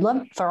 And so I'd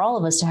love for all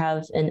of us to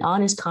have an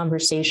honest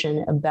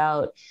conversation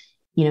about,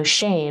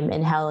 shame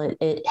and how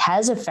it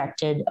has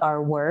affected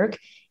our work.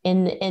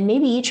 And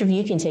maybe each of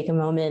you can take a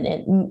moment,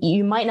 and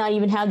you might not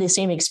even have the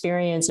same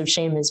experience of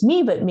shame as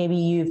me, but maybe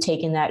you've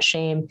taken that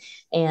shame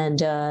and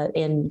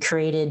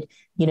created,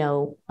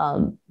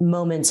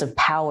 moments of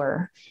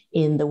power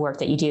in the work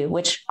that you do,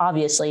 which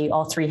obviously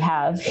all three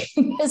have,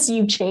 as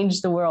you've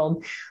changed the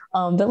world.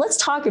 But let's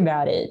talk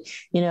about it.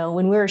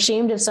 When we're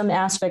ashamed of some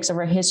aspects of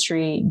our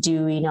history,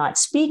 do we not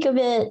speak of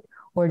it,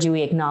 or do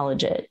we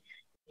acknowledge it?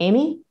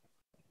 Amy?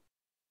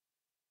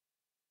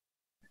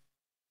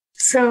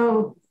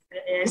 So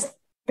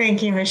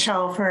thank you,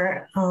 Michelle,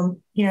 for,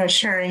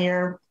 sharing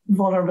your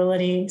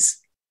vulnerabilities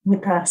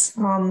with us.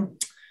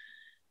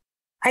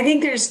 I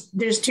think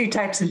there's two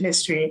types of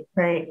history,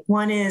 right?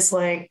 One is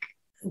like,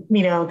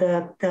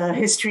 the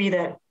history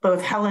that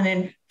both Helen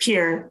and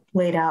Pierre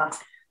laid out,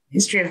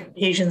 history of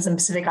Asians and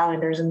Pacific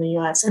Islanders in the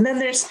US. And then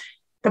there's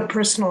the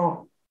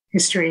personal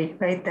history,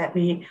 right? That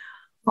we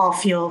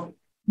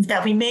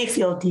may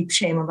feel deep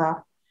shame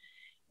about.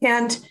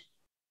 And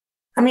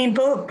I mean,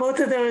 both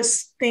of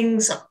those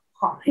things,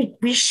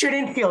 we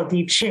shouldn't feel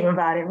deep shame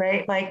about it,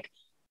 right? Like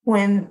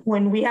when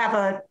we have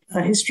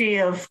a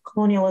history of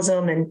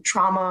colonialism and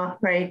trauma,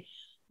 right?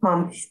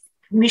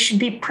 We should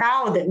be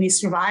proud that we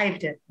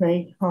survived it,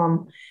 right?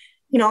 On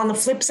the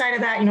flip side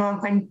of that,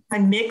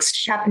 I'm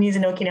mixed, Japanese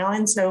and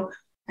Okinawan. So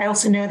I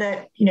also know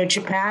that,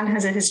 Japan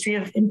has a history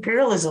of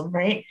imperialism,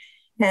 right?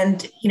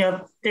 And,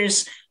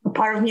 there's a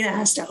part of me that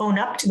has to own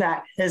up to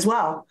that as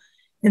well.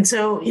 And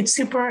so it's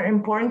super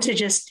important to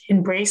just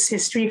embrace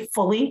history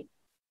fully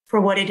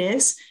for what it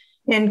is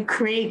and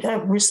create a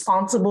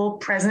responsible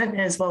present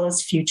as well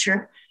as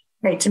future,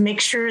 right? To make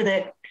sure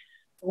that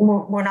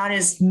we're not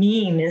as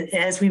mean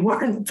as we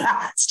were in the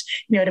past,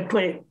 to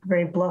put it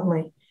very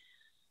bluntly.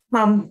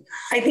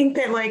 I think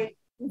that, like,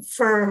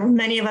 for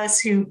many of us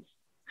who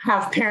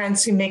have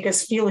parents who make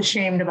us feel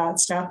ashamed about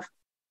stuff,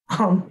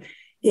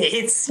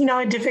 it's,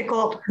 a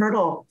difficult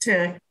hurdle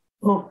to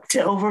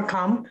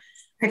overcome.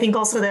 I think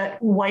also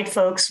that white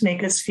folks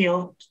make us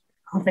feel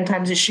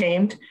oftentimes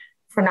ashamed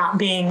for not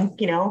being,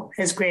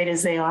 as great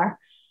as they are,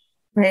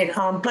 right?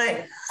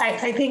 But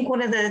I think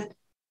one of the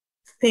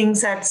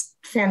things that's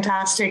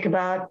fantastic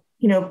about,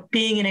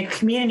 being in a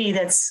community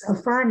that's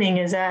affirming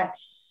is that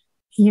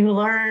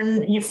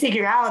you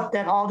figure out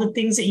that all the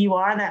things that you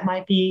are that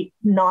might be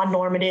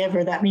non-normative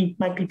or that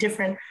might be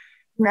different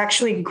are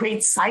actually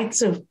great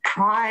sites of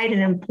pride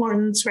and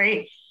importance,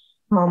 right?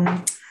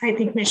 I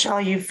think,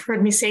 Michelle, you've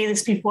heard me say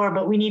this before,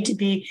 but we need to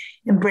be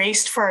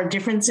embraced for our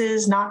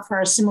differences, not for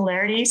our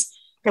similarities,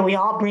 that we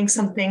all bring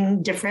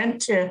something different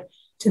to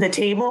the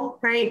table,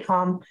 right?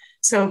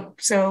 So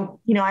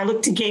I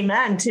look to gay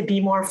men to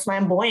be more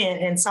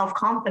flamboyant and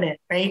self-confident,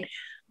 right?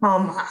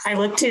 I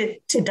look to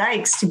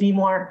dykes to be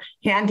more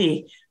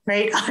handy,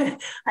 right?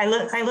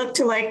 I look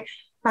to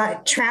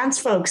trans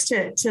folks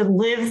to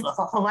live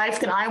a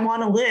life that I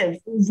want to live,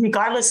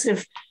 regardless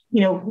of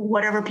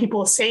whatever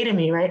people say to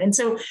me, right? And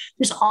so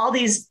there's all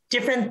these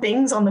different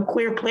things on the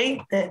queer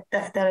plate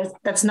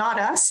that's not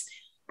us,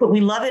 but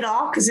we love it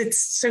all because it's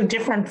so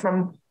different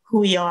from who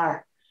we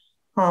are.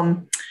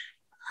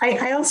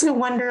 I also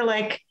wonder,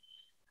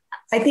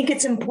 I think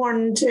it's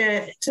important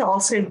to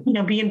also,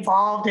 be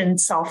involved in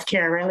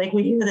self-care, right? Like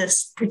we hear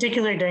this,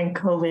 particularly during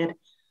COVID,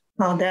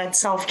 that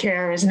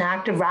self-care is an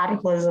act of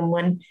radicalism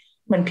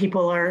when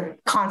people are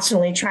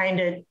constantly trying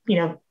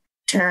to,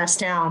 tear us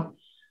down.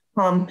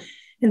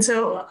 And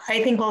so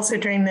I think also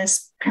during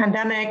this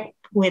pandemic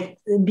with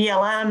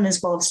BLM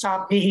as well as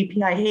Stop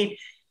AAPI Hate,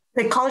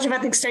 the College of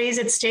Ethnic Studies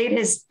at State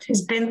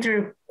has been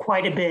through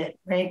quite a bit,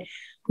 right?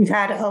 We've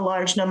had a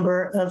large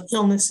number of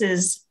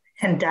illnesses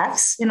and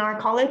deaths in our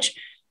college,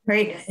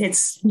 right?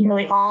 It's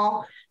nearly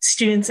all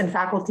students and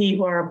faculty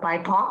who are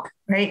BIPOC,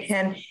 right?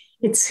 And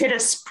it's hit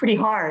us pretty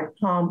hard.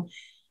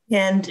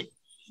 And,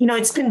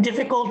 it's been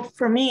difficult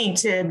for me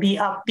to be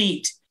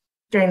upbeat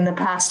during the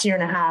past year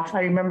and a half.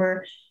 I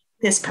remember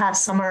this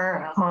past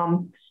summer,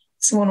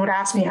 someone would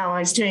ask me how I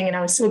was doing, and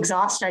I was so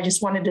exhausted, I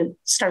just wanted to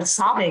start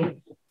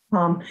sobbing.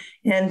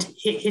 And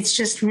it's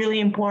just really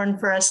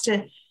important for us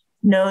to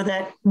know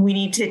that we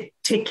need to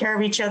take care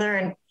of each other,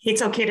 and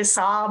it's okay to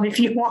sob if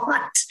you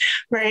want,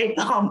 right?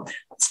 I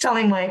was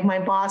telling my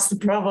boss, the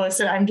provost,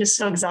 that I'm just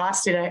so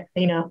exhausted.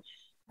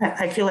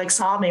 I feel like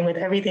sobbing with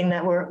everything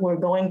that we're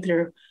going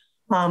through.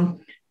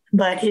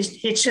 But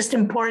it's just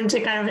important to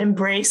kind of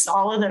embrace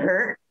all of the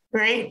hurt,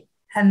 right?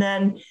 And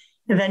then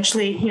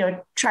eventually,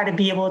 try to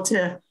be able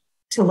to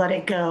let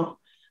it go.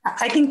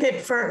 I think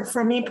that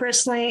for me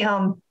personally,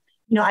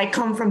 I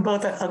come from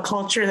both a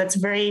culture that's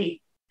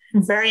very,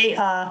 very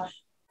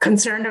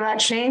concerned about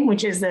shame,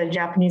 which is the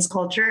Japanese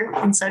culture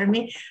inside of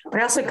me. But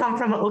I also come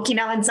from an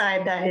Okinawan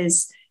side that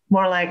is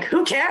more like,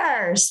 who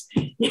cares?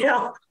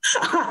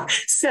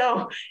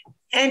 So,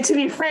 and to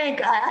be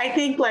frank, I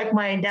think like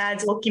my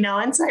dad's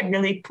Okinawan side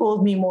really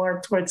pulled me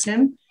more towards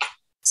him.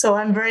 So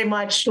I'm very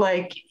much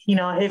like,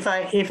 if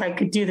I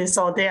could do this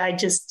all day, I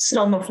just sit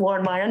on the floor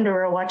in my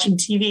underwear watching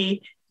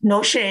TV,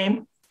 no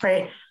shame,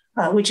 right?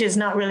 Which is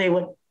not really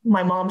what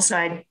my mom's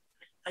side,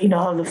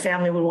 of the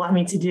family would want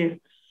me to do.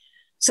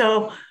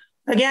 So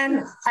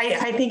again,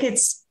 I think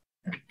it's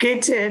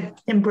good to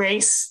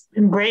embrace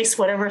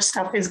whatever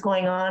stuff is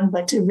going on,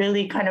 but to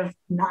really kind of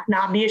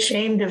not be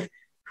ashamed of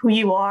who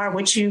you are,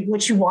 what you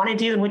want to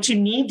do and what you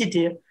need to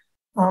do.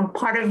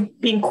 Part of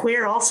being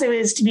queer also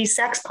is to be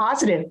sex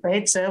positive,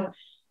 right? So,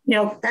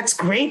 that's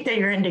great that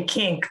you're into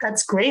kink.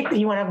 That's great that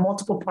you want to have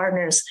multiple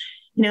partners.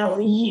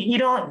 You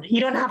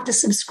don't have to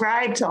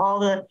subscribe to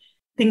all the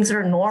things that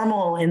are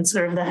normal in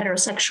sort of the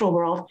heterosexual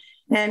world.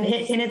 And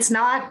it's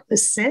not a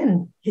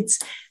sin. It's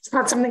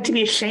not something to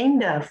be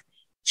ashamed of. You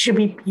should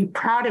be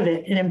proud of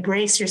it and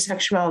embrace your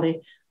sexuality.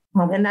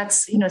 And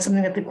that's,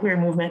 something that the queer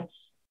movement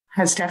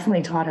has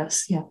definitely taught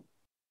us. Yeah.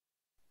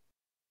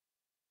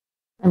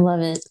 I love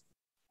it.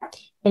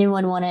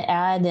 Anyone want to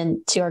add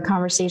to our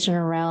conversation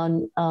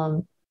around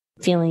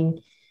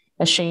feeling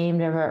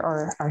ashamed of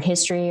our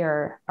history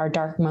or our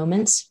dark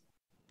moments?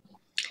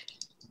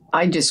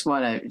 I just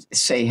want to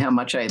say how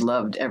much I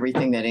loved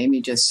everything that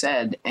Amy just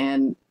said,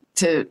 and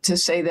to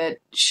say that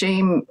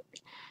shame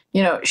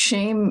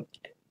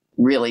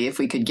really, if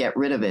we could get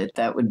rid of it,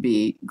 that would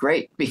be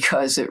great,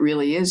 because it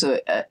really is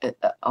a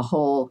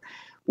whole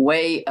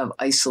way of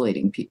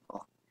isolating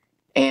people.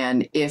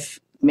 And if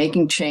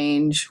making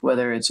change,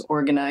 whether it's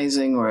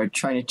organizing or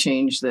trying to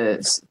change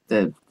the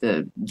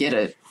get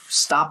a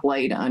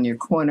stoplight on your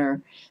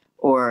corner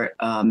or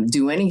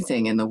do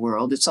anything in the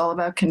world, it's all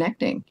about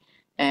connecting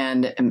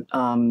and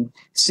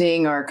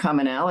seeing our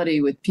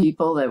commonality with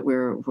people that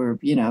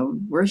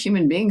we're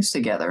human beings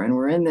together, and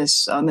we're on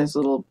this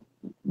little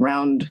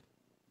round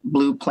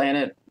blue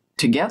planet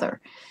together.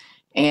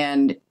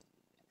 And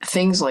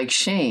things like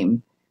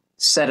shame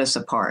set us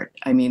apart.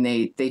 I mean,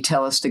 they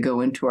tell us to go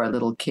into our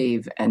little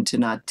cave and to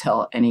not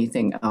tell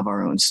anything of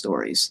our own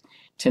stories,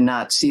 to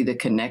not see the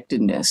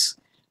connectedness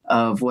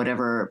of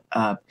whatever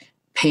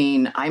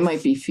pain I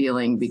might be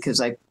feeling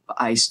because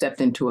I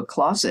stepped into a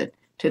closet,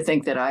 to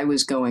think that I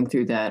was going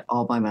through that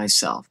all by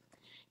myself.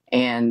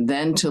 And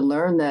then to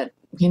learn that,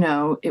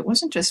 it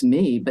wasn't just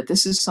me, but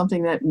this is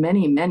something that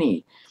many,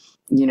 many,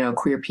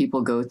 queer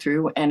people go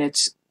through, and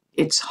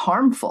it's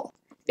harmful.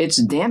 It's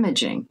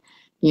damaging,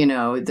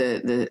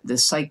 the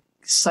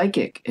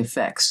psychic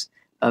effects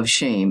of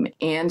shame.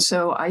 And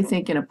so I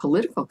think in a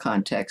political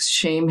context,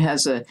 shame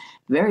has a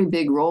very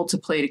big role to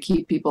play to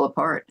keep people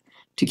apart,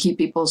 to keep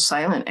people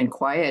silent and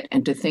quiet,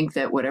 and to think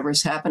that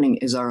whatever's happening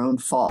is our own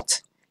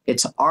fault.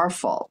 It's our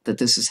fault that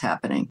this is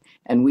happening,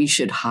 and we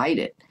should hide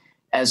it,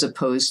 as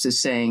opposed to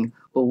saying,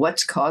 well,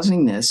 what's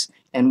causing this,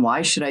 and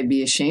why should I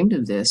be ashamed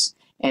of this?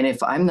 And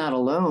if I'm not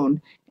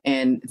alone,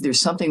 and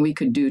there's something we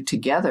could do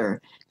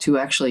together to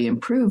actually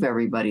improve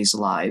everybody's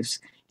lives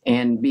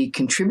and be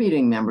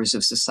contributing members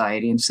of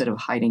society instead of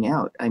hiding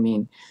out. I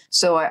mean,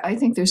 so I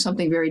think there's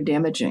something very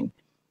damaging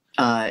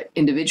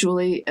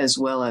individually, as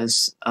well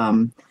as,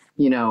 in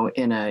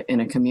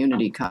a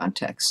community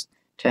context,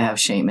 to have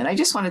shame. And I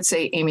just wanted to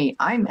say, Amy,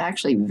 I'm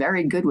actually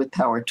very good with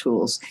power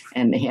tools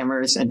and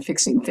hammers and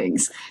fixing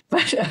things,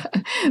 but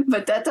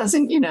that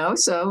doesn't,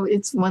 so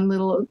it's one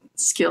little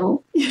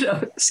skill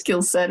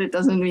set. It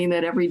doesn't mean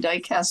that every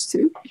dyke has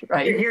to,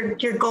 right?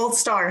 You're gold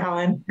star,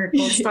 Helen. You're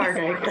gold star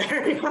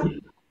dyke.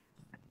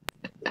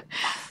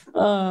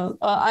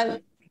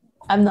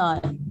 I'm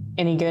not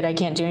any good. I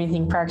can't do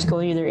anything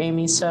practical either,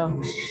 Amy.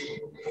 So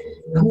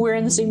we're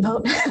in the same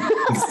boat.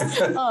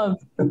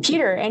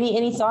 Peter,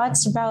 any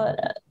thoughts about,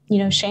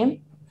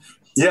 shame?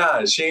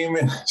 Yeah, shame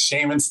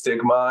and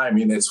stigma. I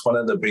mean, it's one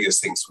of the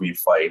biggest things we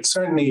fight.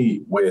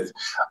 Certainly with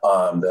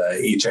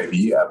the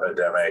HIV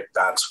epidemic,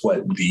 that's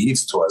what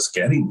leads to us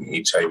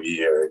getting HIV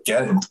or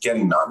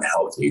getting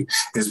non-healthy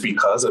is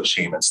because of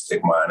shame and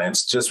stigma. And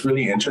it's just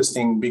really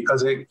interesting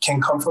because it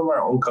can come from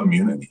our own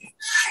community.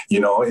 You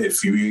know,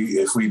 if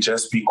we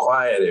just be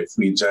quiet, if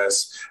we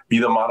just be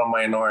the model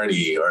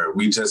minority, or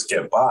we just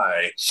get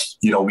by,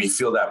 you know, we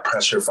feel that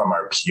pressure from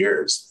our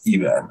peers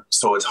even.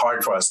 So it's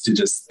hard for us to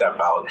just step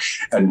out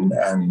and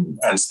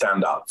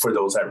stand up for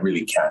those that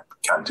really can't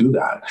do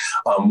that.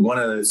 One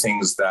of the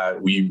things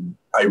that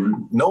I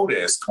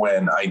noticed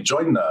when I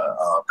joined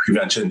the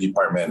prevention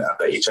department at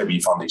the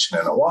HIV Foundation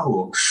in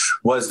Oahu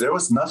was there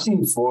was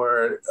nothing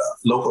for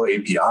local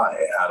API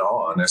at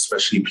all, and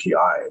especially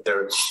PI.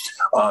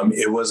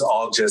 It was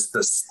all just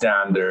the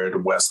standard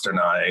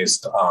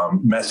westernized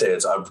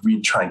methods of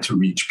trying to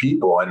reach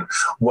people. And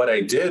what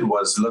I did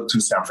was look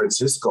to San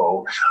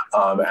Francisco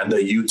and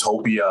the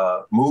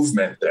Utopia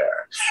movement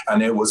there.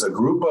 And it was a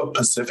group of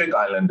Pacific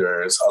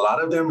Islanders, a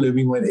lot of them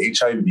living with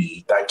HIV,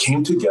 that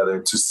came together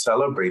to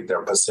celebrate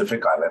their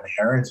Pacific Island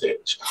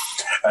heritage.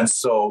 And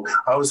so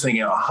I was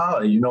thinking,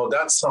 you know,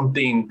 that's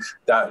something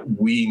that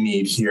we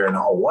need here in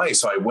Hawaii.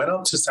 So I went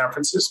up to San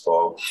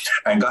Francisco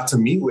and got to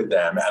meet with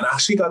them and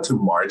actually got to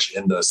march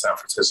in the San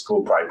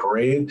Francisco Pride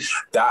Parade.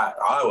 That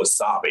I was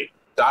sobbing.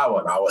 That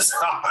one,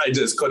 I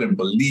just couldn't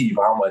believe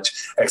how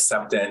much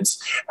acceptance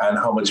and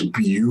how much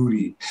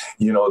beauty,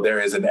 you know,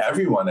 there is in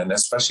everyone. And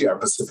especially our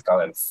Pacific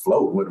Island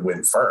float would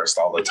win first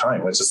all the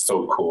time, which is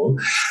so cool.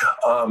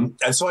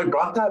 And so I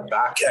brought that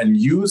back and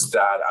used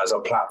that as a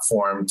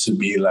platform to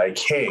be like,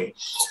 hey,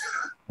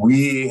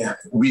 we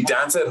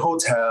dance at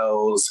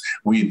hotels,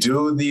 we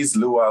do these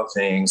luau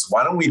things.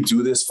 Why don't we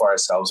do this for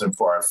ourselves and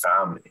for our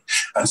family?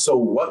 And so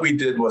what we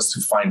did was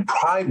to find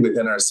pride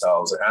within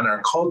ourselves and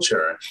our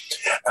culture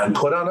and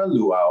put on a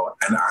luau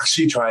and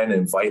actually try and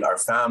invite our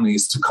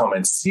families to come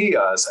and see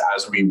us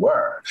as we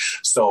were.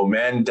 So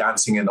men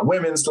dancing in the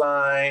women's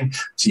line,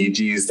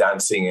 TG's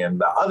dancing in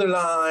the other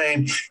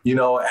line, you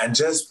know, and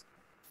just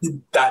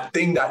that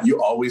thing that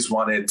you always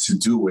wanted to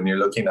do when you're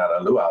looking at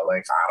a luau,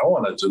 like, I don't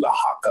want to do the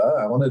haka,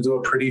 I want to do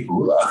a pretty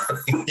hula,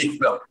 you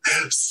know?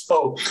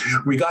 So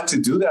we got to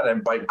do that.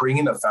 And by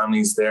bringing the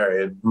families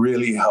there, it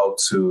really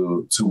helped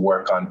to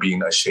work on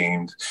being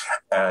ashamed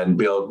and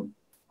build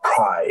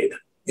pride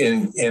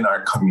in our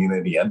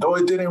community. And though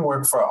it didn't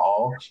work for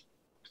all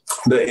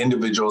the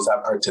individuals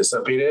that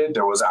participated,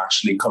 there was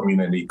actually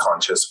community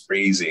conscious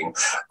raising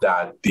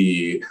that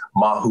the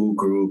Mahu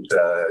group,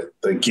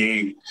 the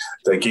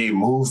gay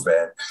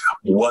movement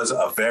was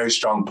a very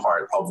strong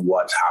part of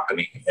what's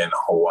happening in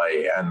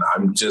Hawaii. And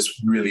I'm just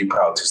really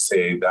proud to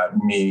say that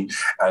me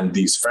and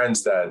these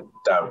friends that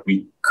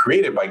we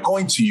created by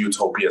going to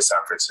Utopia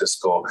San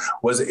Francisco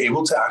was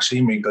able to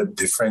actually make a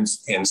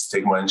difference in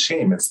stigma and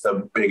shame. It's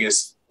the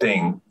biggest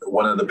thing,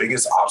 one of the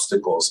biggest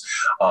obstacles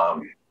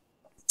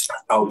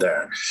out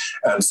there.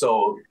 And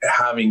so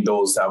having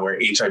those that were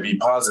HIV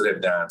positive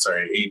dance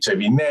or HIV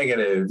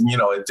negative, you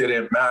know, it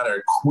didn't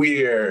matter,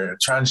 queer,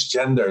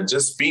 transgender,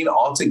 just being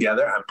all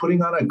together and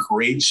putting on a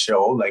great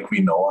show like we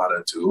know how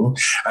to do,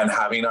 and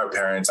having our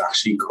parents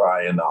actually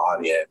cry in the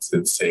audience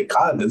and say,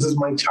 God, this is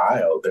my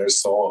child. They're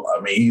so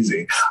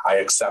amazing. I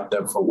accept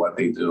them for what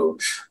they do.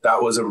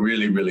 That was a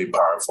really, really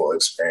powerful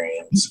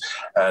experience.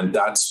 And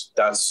that's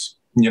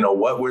you know,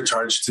 what we're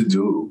charged to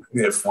do.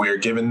 If we're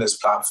given this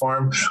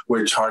platform,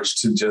 we're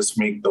charged to just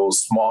make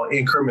those small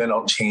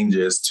incremental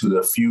changes to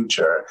the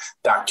future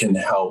that can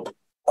help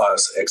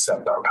us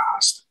accept our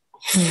past.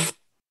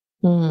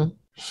 Mm-hmm.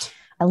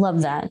 I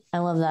love that.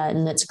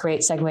 And that's a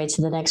great segue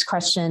to the next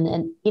question.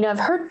 And, you know, I've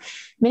heard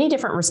many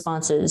different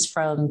responses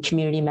from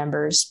community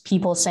members,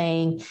 people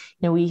saying, you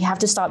know, we have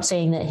to stop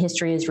saying that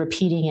history is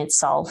repeating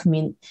itself. I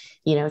mean,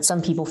 you know,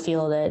 some people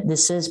feel that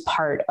this is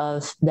part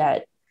of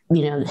that,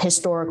 you know,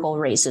 historical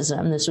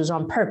racism. This was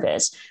on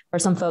purpose. Or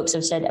some folks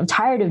have said, I'm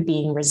tired of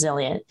being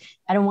resilient.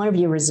 I don't want to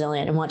be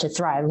resilient. I want to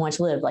thrive. I want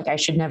to live. Like, I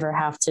should never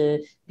have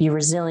to be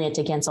resilient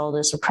against all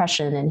this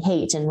oppression and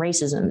hate and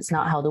racism. It's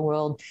not how the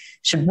world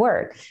should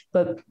work.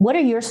 But what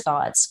are your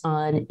thoughts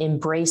on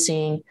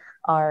embracing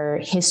our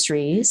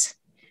histories,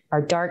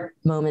 our dark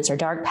moments, our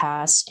dark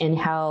past, and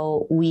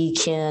how we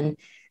can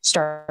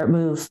start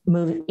move,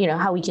 you know,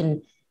 how we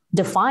can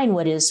define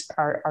what is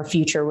our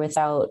future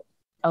without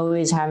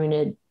always having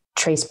to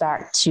trace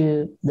back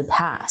to the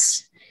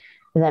past,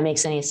 if that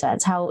makes any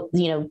sense. How,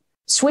 you know,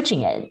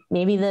 switching it,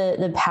 maybe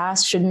the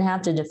past shouldn't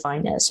have to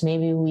define us.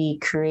 Maybe we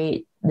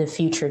create the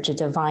future to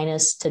define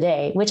us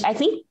today, which I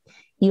think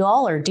you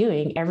all are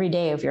doing every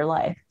day of your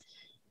life.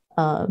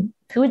 Who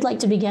would like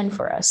to begin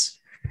for us?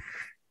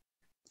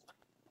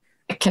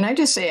 Can I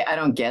just say, I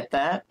don't get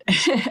that.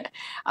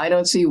 I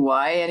don't see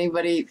why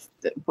anybody,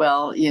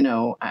 well, you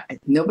know,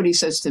 nobody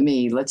says to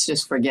me, let's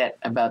just forget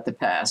about the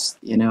past.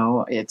 You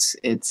know, it's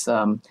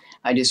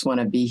I just want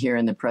to be here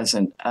in the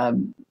present.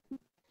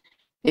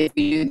 If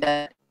we do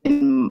that,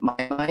 in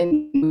my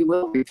mind, we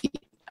will repeat.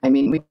 I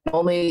mean, we can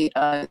only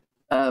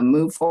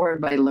move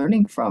forward by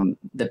learning from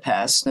the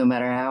past, no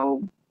matter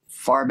how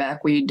far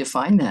back we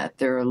define that.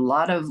 There are a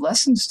lot of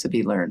lessons to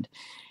be learned,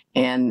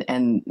 and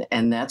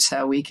that's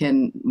how we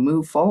can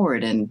move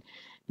forward and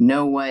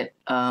know what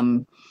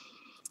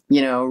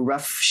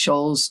rough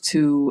shoals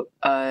to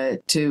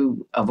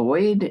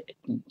avoid.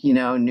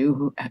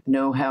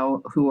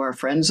 Know who our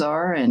friends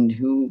are and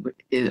who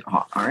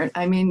aren't.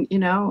 I mean,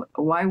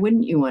 why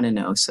wouldn't you want to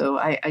know? So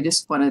I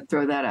just want to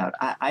throw that out.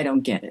 I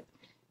don't get it.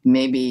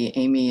 Maybe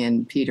Amy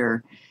and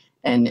Peter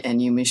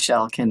and you,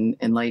 Michelle, can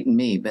enlighten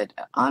me. But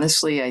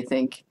honestly, I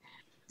think,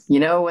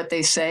 what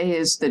they say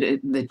is that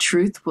the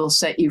truth will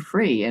set you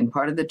free. And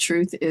part of the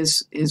truth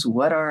is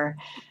what our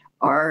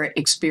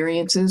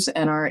experiences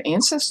and our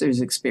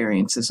ancestors'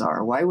 experiences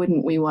are. Why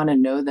wouldn't we want to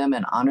know them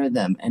and honor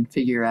them and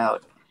figure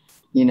out,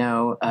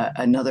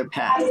 another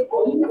path?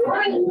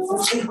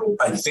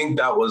 I think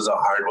that was a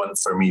hard one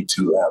for me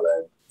too,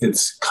 Ellen.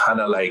 It's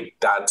kind of like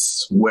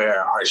that's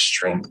where our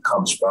strength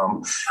comes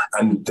from.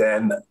 And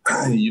then,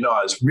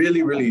 I was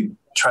really, really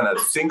trying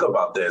to think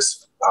about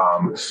this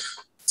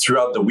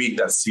throughout the week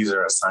that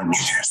Caesar assigned me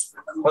this.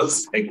 I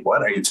was like,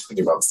 what are you talking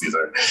about,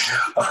 Caesar?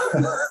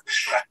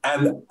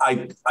 And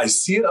I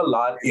see it a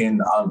lot in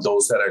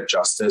those that are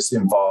justice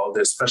involved,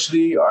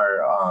 especially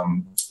our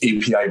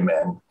API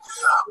men.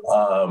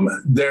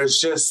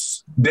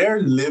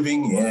 They're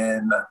living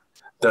in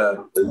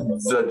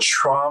the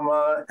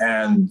trauma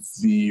and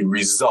the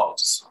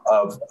results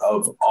of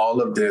all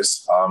of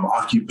this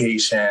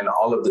occupation,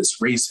 all of this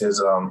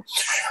racism.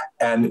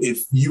 And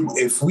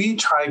if we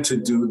try to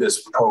do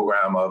this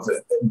program of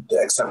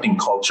accepting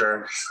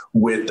culture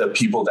with the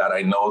people that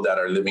I know that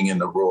are living in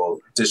the rural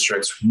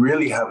districts,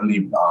 really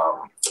heavily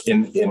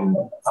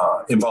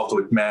involved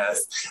with meth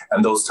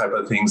and those type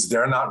of things,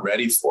 they're not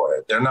ready for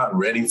it. They're not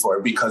ready for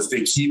it because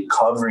they keep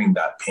covering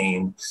that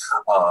pain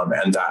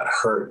and that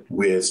hurt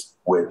with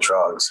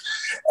drugs.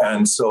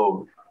 And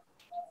so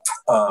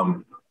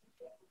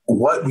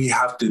what we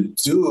have to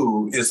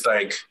do is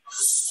like,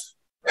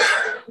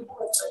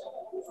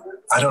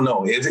 I don't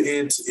know,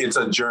 it's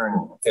a journey.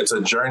 It's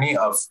a journey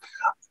of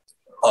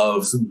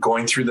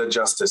going through the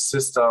justice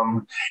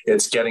system.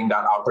 It's getting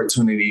that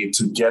opportunity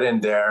to get in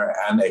there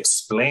and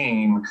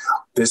explain,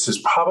 this is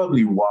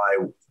probably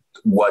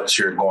what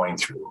you're going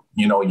through.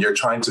 You're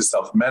trying to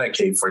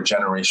self-medicate for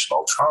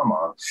generational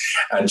trauma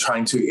and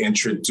trying to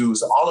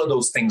introduce all of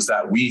those things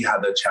that we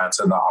had the chance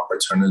and the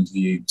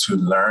opportunity to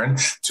learn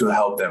to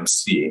help them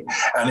see.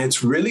 And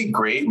it's really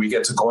great. We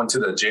get to go into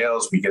the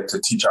jails. We get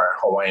to teach our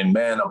Hawaiian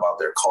men about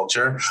their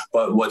culture.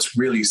 But what's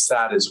really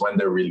sad is when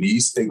they're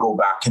released, they go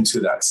back into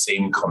that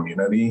same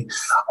community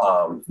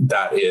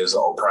that is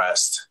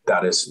oppressed,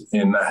 that is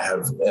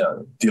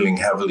dealing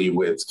heavily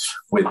with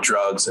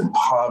drugs and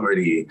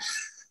poverty.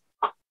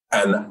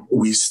 And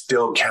we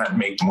still can't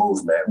make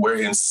movement. We're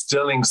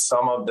instilling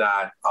some of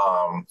that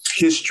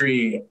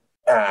history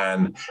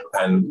and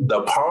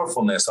the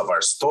powerfulness of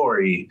our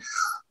story,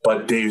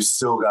 but they've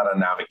still got to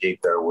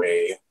navigate their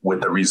way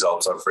with the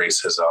results of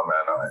racism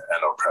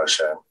and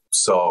oppression.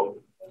 So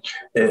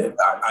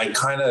I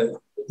kind of,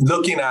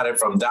 looking at it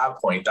from that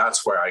point,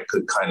 that's where I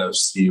could kind of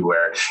see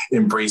where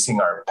embracing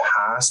our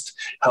past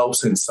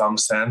helps in some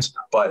sense,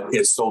 but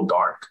it's so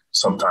dark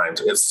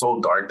sometimes. It's so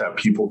dark that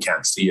people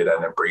can't see it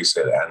and embrace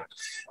it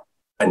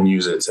and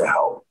use it to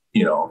help,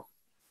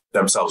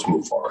 themselves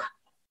move forward.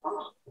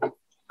 I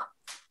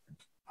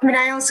mean,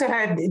 I also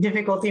had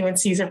difficulty when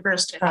Caesar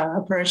first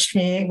approached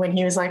me when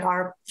he was like,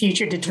 our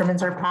future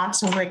determines our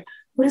past. I was like,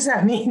 what does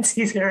that mean,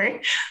 Caesar?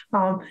 Right?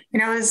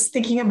 And I was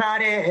thinking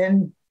about it,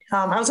 and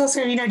I was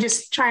also,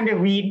 just trying to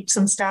read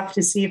some stuff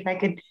to see if I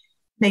could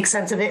make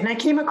sense of it. And I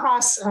came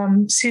across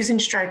Susan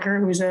Stryker,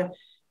 who's a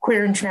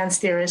queer and trans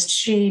theorist.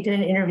 She did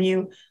an interview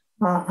in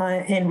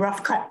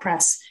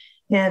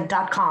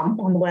roughcutpress.com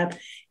on the web.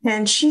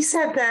 And she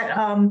said that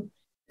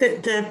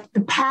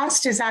the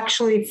past is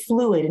actually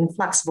fluid and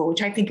flexible,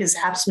 which I think is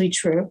absolutely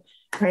true,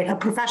 right? A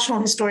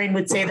professional historian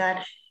would say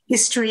that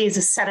history is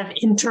a set of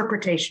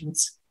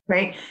interpretations,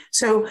 right?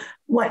 So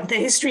what the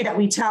history that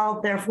we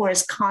tell, therefore,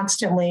 is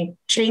constantly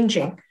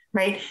changing,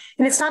 right?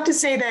 And it's not to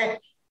say that,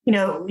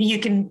 you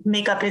can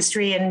make up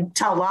history and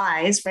tell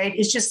lies, right?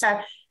 It's just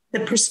that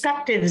the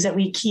perspectives that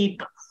we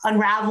keep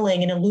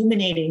unraveling and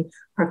illuminating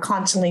are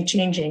constantly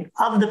changing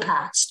of the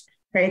past,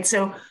 right?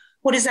 So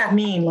what does that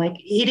mean? Like,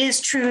 it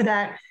is true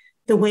that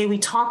the way we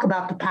talk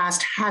about the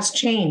past has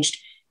changed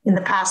in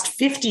the past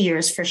 50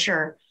 years for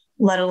sure,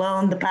 let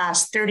alone the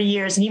past 30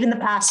 years and even the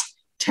past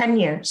 10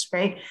 years,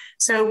 right?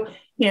 So,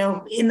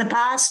 in the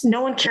past,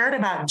 no one cared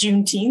about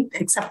Juneteenth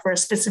except for a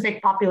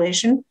specific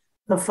population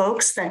of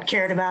folks that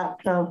cared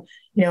about,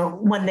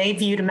 when they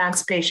viewed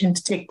emancipation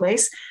to take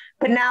place.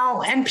 But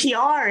now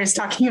NPR is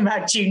talking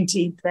about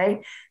Juneteenth,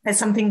 right? As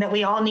something that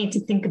we all need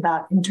to think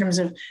about in terms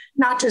of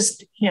not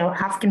just,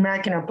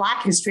 African-American or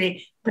Black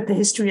history, but the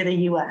history of the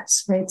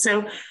US, right?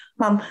 So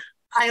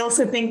I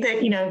also think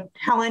that,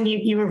 Helen,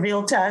 you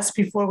revealed to us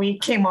before we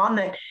came on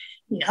that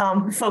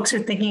folks are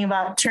thinking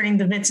about turning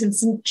the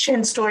Vincent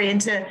Chin story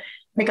into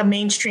like a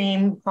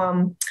mainstream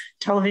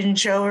television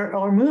show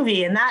or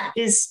movie. And that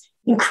is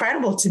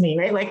incredible to me,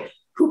 right? Like,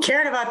 who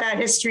cared about that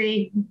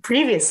history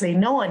previously?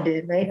 No one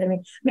did, right? I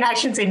mean, I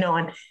shouldn't say no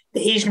one.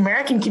 The Asian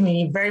American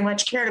community very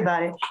much cared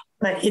about it,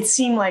 but it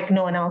seemed like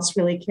no one else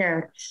really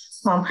cared.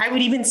 I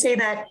would even say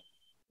that,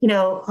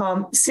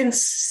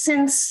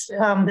 since the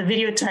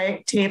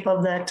videotape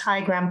of the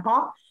Thai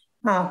grandpa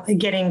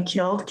getting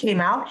killed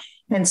came out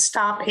and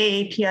Stop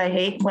AAPI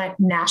Hate went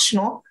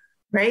national,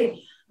 right?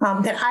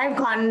 That I've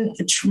gotten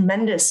a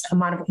tremendous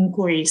amount of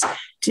inquiries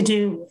to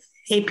do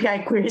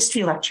API queer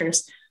history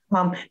lectures.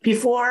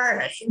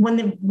 Before, when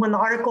the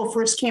article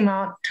first came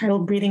out,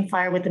 titled "Breathing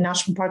Fire" with the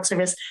National Park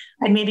Service,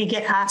 I'd maybe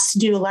get asked to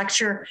do a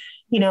lecture,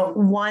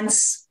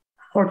 once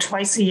or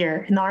twice a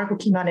year. And the article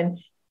came out in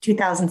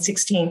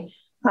 2016.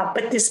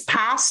 But this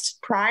past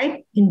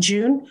Pride in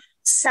June,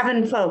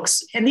 7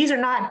 folks, and these are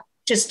not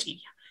just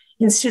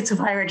institutes of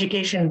higher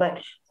education,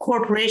 but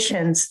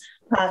corporations,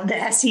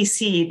 the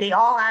SEC, they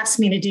all asked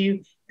me to do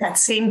that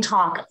same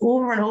talk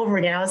over and over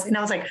again. I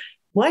was like,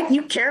 what?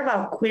 You care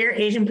about queer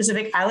Asian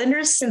Pacific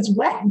Islanders? Since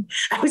when?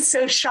 I was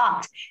so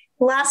shocked.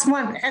 Last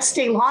month,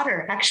 Estee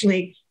Lauder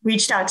actually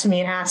reached out to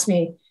me and asked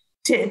me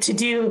to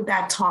do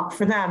that talk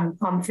for them,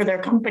 for their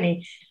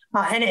company.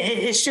 And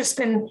it's just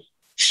been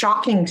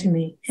shocking to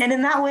me. And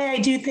in that way, I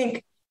do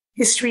think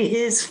history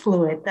is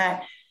fluid,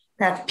 that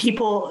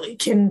people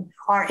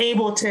are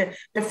able to,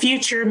 the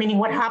future, meaning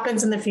what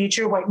happens in the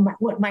future,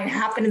 what might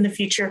happen in the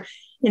future,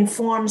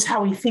 informs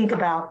how we think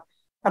about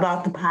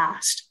the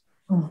past.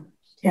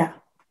 Yeah.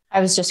 I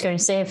was just going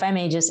to say, if I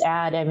may just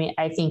add, I mean,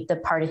 I think the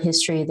part of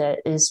history that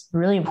is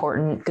really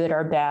important, good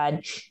or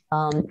bad,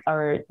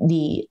 are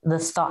the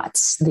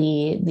thoughts,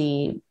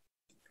 the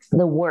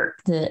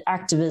work, the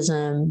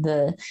activism,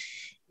 the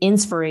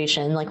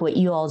inspiration, like what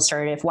you all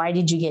started. Why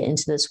did you get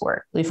into this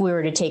work? If we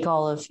were to take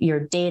all of your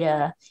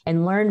data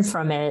and learn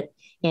from it,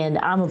 and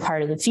I'm a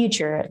part of the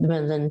future,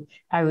 then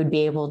I would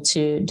be able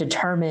to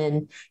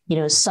determine,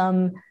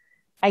 some,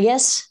 I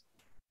guess,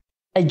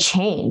 a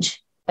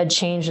change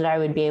that I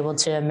would be able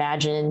to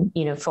imagine,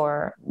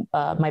 for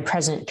my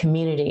present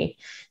community.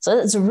 So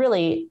it's a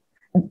really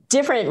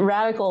different,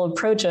 radical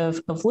approach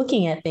of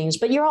looking at things,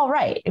 but you're all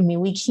right. I mean,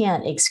 we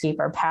can't escape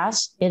our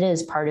past. It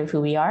is part of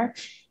who we are.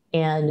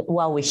 And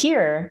while we're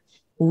here,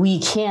 we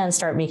can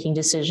start making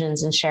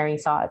decisions and sharing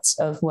thoughts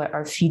of what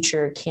our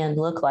future can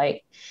look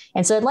like.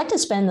 And so I'd like to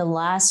spend the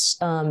last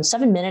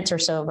 7 minutes or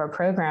so of our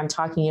program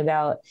talking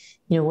about,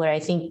 what I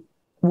think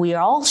we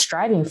are all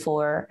striving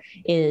for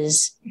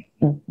is,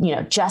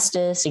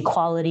 justice,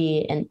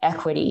 equality, and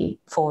equity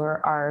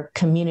for our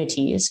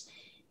communities.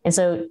 And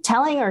so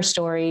telling our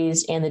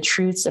stories and the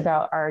truths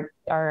about our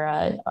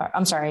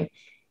I'm sorry,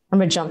 I'm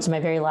going to jump to my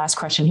very last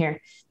question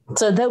here.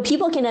 So though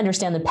people can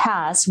understand the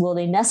past, will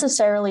they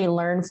necessarily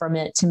learn from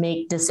it to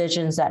make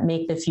decisions that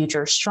make the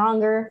future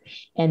stronger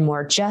and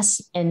more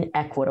just and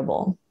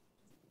equitable?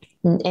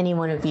 And any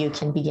one of you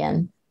can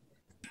begin.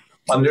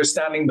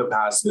 Understanding the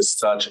past is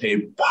such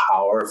a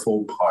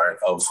powerful part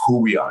of who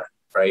we are,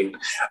 right?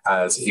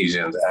 As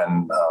Asians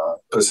and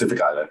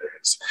Pacific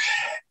Islanders.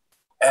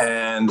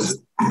 And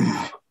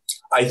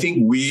I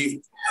think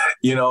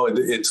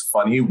it's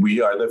funny,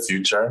 we are the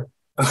future.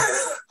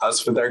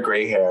 Us with our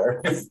gray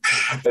hair.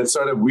 It's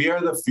sort of, we are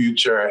the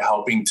future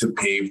helping to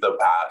pave the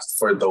path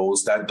for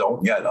those that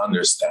don't yet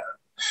understand,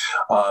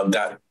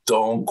 that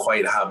don't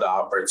quite have the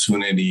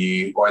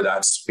opportunity or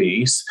that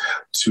space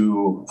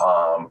to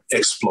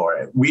explore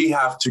it. We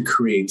have to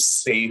create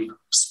safe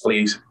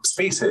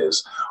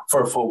spaces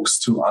for folks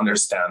to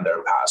understand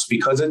their past,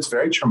 because it's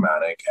very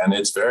traumatic and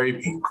it's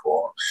very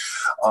painful.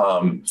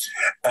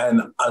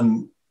 And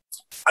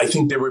I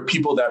think there were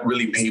people that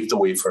really paved the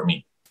way for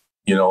me.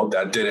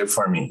 That did it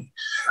for me.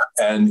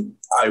 And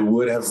I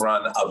would have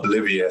run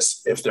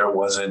oblivious if there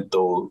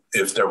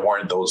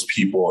weren't those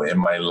people in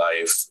my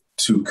life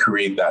to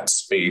create that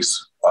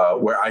space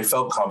where I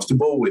felt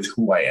comfortable with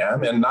who I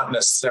am, and not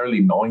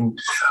necessarily knowing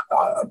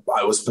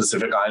I was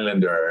Pacific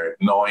Islander,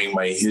 knowing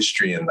my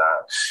history in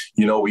that.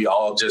 We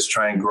all just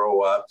try and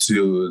grow up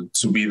to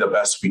be the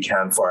best we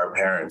can for our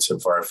parents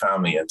and for our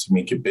family and to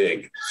make it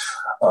big.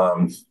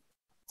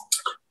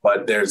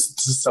 But there's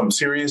some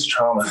serious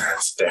trauma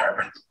that's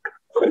there.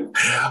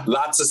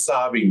 Lots of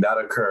sobbing that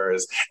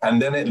occurs,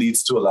 and then it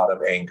leads to a lot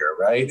of anger,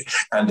 right?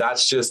 And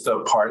that's just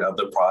a part of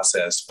the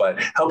process. But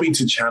helping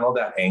to channel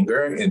that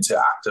anger into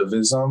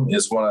activism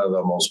is one of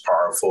the most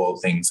powerful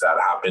things that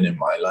happen in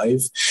my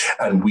life.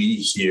 And we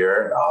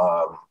here,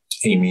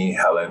 Amy,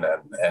 Helen,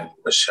 and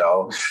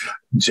Michelle,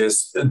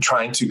 just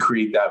trying to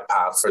create that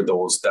path for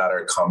those that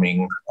are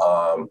coming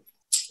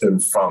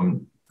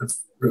from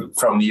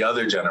the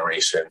other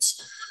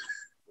generations.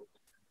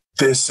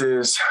 This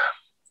is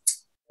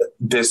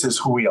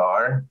who we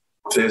are.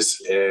 This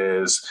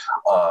is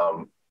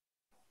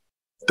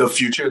the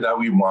future that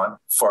we want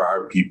for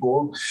our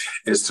people,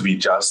 is to be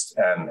just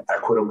and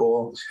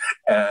equitable.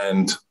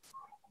 And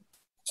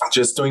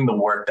just doing the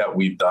work that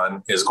we've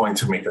done is going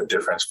to make a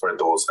difference for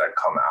those that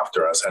come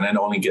after us. And it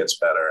only gets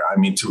better. I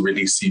mean, to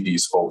really see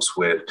these folks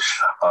with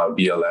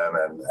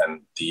BLM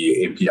and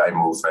the API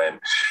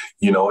movement,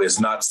 is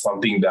not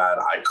something that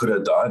I could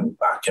have done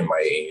back in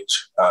my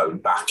age,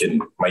 back in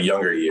my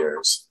younger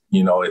years.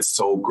 It's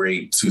so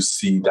great to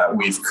see that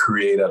we've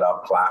created a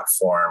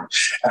platform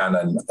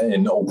and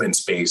an open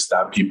space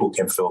that people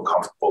can feel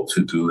comfortable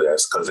to do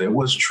this, because it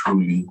was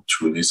truly,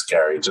 truly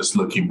scary. Just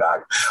looking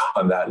back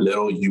on that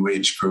little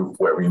UH group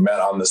where we met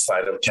on the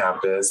side of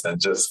campus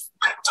and just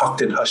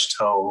talked in hushed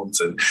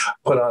tones and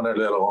put on our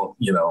little,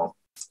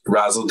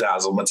 razzle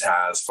dazzle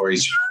mataz for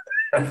each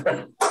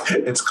other.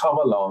 It's come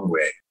a long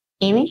way.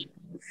 Amy?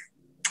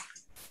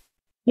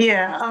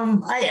 Yeah,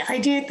 I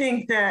do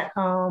think that,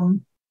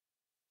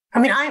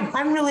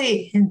 I'm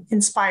really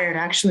inspired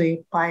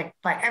actually by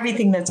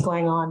everything that's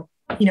going on.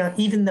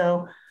 Even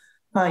though,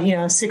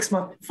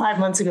 5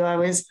 months ago, I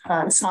was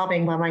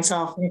sobbing by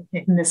myself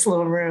in this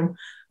little room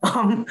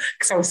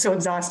because I was so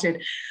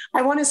exhausted.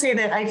 I want to say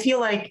that I feel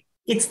like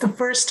it's the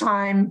first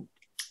time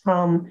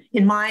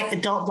in my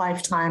adult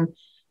lifetime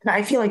that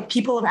I feel like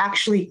people have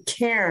actually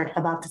cared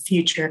about the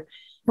future.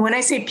 And when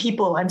I say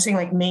people, I'm saying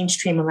like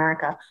mainstream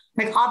America.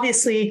 Like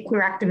obviously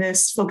queer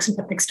activists, folks in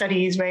ethnic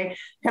studies, right,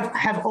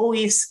 have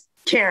always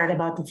cared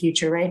about the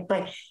future, right?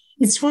 But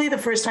it's really the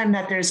first time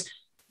that there's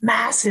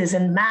masses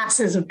and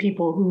masses of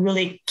people who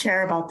really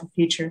care about the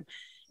future.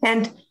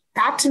 And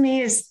that to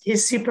me is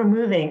super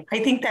moving. I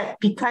think that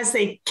because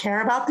they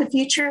care about the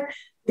future,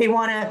 they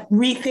want to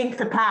rethink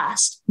the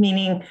past,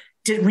 meaning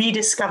to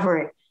rediscover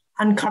it,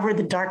 uncover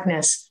the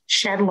darkness,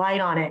 shed light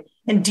on it,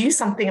 and do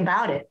something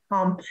about it.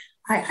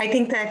 I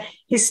think that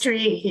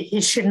history,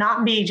 it should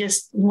not be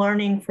just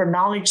learning for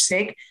knowledge's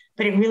sake,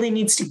 but it really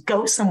needs to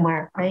go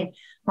somewhere, right?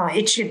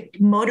 It should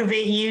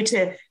motivate you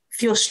to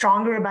feel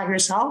stronger about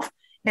yourself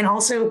and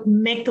also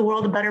make the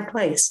world a better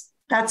place.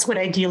 That's what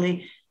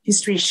ideally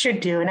history should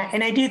do.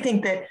 And I do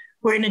think that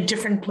we're in a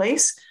different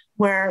place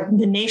where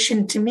the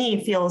nation, to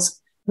me,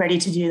 feels ready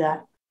to do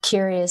that.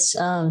 Curious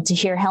to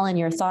hear, Helen,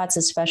 your thoughts,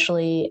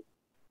 especially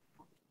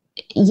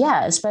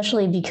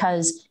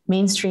because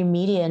mainstream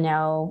media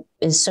now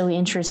is so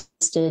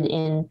interested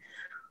in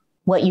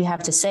what you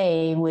have to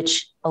say,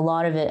 which a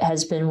lot of it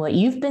has been what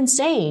you've been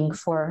saying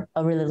for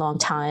a really long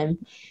time.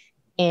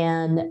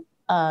 And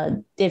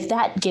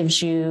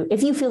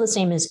if you feel the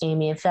same as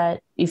Amy,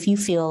 if you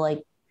feel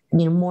like,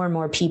 more and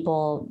more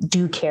people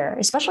do care,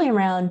 especially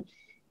around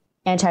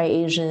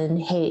anti-Asian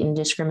hate and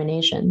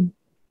discrimination.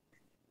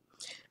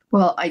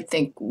 Well, I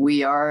think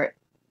we are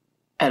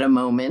at a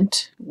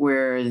moment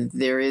where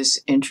there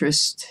is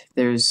interest.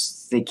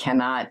 They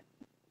cannot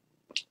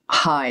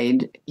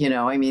hide,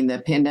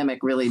 the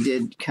pandemic really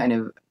did kind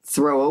of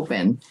throw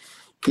open,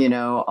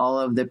 all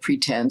of the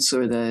pretense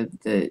or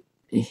the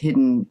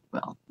hidden,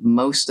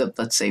 most of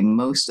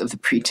the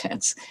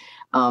pretense.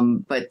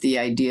 But the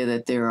idea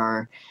that there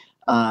are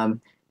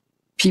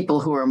people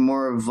who are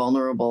more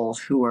vulnerable,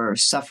 who are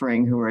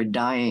suffering, who are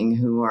dying,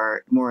 who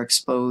are more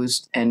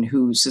exposed, and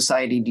who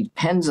society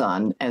depends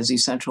on as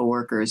essential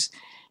workers,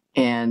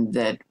 and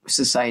that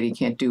society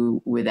can't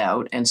do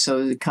without. And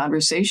so the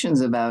conversations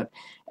about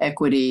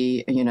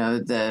equity,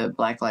 the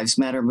Black Lives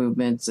Matter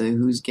movement,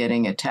 who's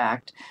getting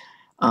attacked,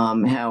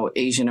 how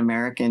Asian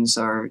Americans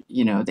are,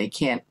 they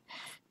can't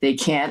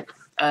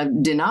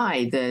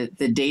deny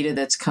the data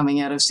that's coming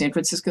out of San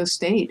Francisco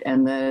State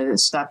and the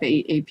Stop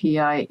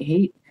API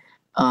Hate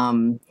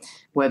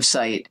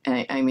website.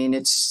 I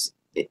mean,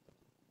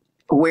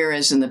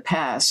 whereas in the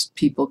past,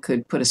 people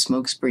could put a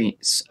smokescreen,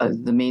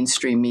 the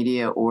mainstream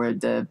media or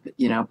the,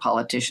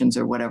 politicians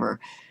or whatever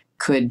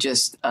could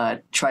just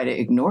try to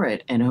ignore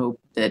it and hope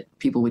that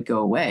people would go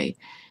away.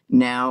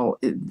 Now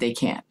they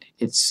can't.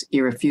 It's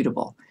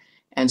irrefutable.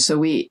 And so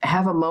we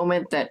have a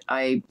moment that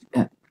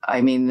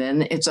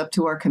then it's up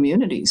to our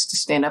communities to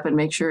stand up and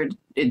make sure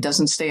it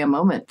doesn't stay a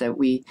moment, that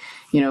we,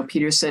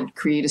 Peter said,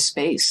 create a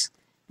space.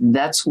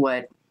 That's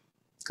what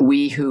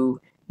we who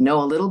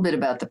know a little bit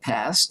about the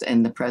past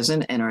and the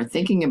present and are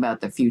thinking about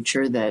the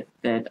future, that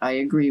I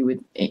agree with,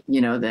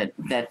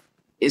 that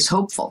is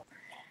hopeful.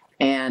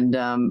 And,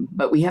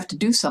 but we have to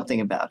do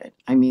something about it.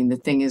 I mean, the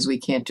thing is, we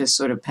can't just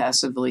sort of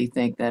passively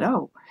think that,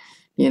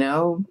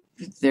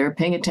 they're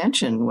paying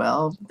attention.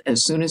 Well,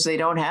 as soon as they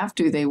don't have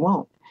to, they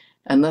won't,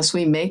 unless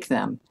we make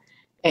them.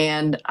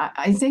 And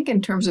I think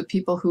in terms of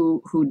people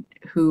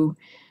who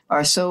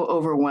are so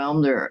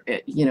overwhelmed or,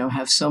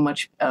 have so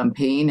much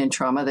pain and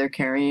trauma they're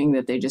carrying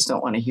that they just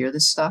don't want to hear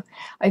this stuff,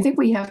 I think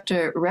we have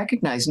to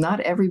recognize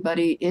not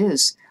everybody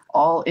is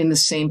all in the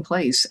same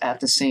place at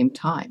the same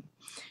time.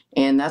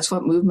 And that's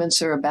what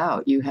movements are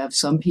about. You have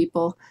some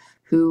people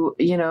who,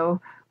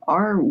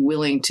 are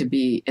willing to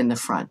be in the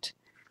front.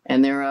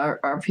 And there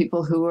are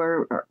people who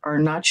are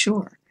not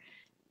sure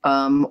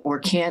or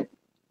can't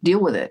deal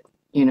with it.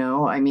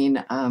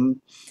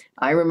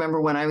 I remember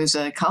when I was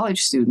a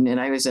college student and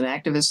I was an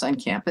activist on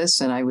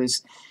campus, and I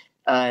was,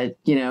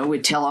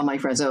 would tell all my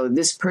friends, oh,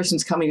 this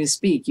person's coming to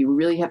speak. You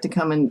really have to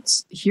come and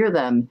hear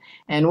them.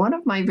 And one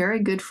of my very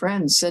good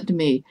friends said to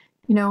me,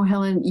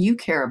 Helen, you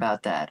care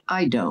about that.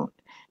 I don't.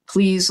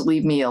 Please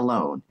leave me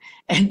alone.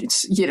 And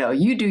it's,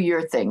 you do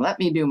your thing. Let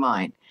me do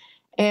mine.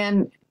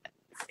 And,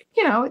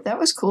 that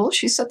was cool.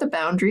 She set the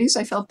boundaries.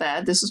 I felt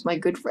bad. This is my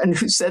good friend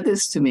who said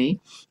this to me.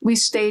 We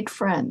stayed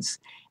friends.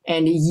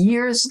 And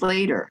years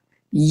later,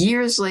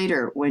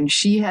 when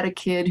she had a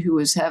kid who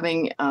was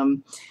having,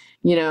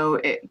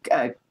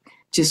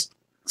 just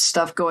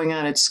stuff going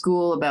on at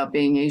school about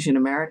being Asian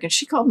American,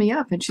 she called me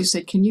up and she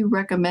said, can you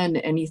recommend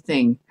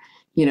anything,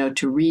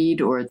 to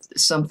read or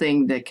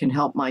something that can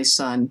help my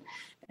son?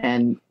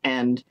 And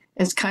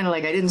it's kind of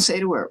like, I didn't say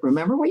to her,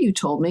 remember what you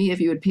told me? If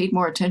you had paid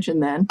more attention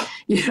then,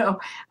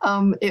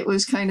 it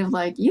was kind of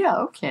like, yeah,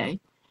 okay.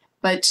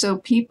 But so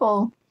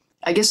people,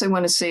 I guess I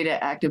want to say to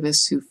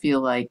activists who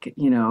feel like,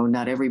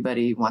 not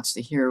everybody wants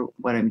to hear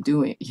what I'm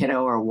doing,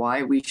 or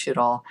why we should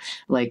all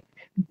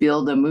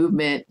build a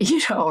movement,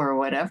 or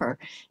whatever.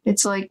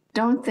 It's like,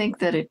 don't think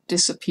that it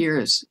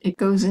disappears. It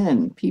goes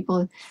in.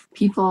 People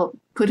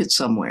put it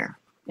somewhere.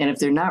 And if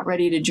they're not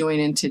ready to join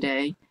in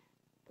today,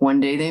 one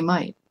day they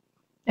might.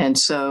 And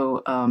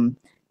so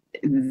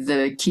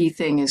the key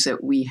thing is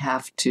that we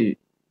have to,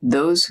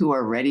 those who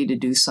are ready to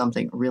do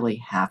something really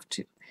have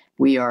to.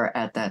 We are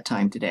at that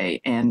time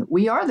today, and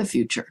we are the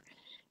future.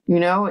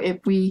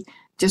 If we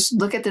just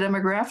look at the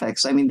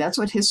demographics, I mean, that's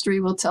what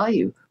history will tell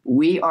you.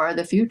 We are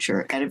the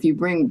future. And if you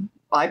bring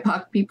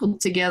BIPOC people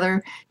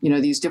together,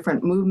 these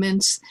different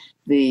movements,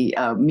 the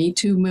Me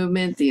Too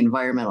movement, the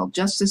environmental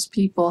justice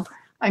people,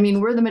 I mean,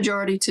 we're the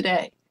majority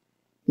today,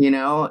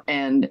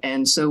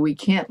 and so we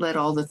can't let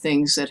all the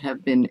things that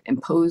have been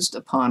imposed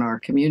upon our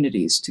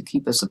communities to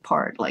keep us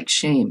apart, like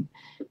shame.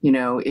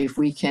 If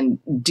we can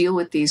deal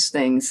with these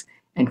things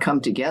and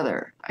come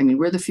together, I mean,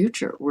 we're the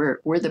future.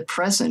 We're the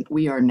present.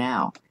 We are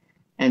now.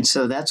 And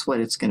so that's what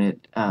it's going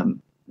to,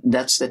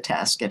 that's the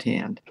task at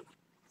hand.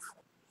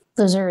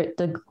 Those are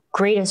the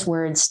greatest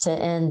words to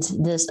end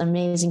this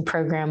amazing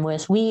program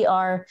with. We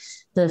are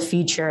the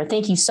future.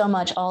 Thank you so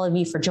much, all of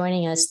you, for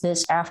joining us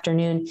this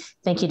afternoon.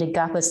 Thank you to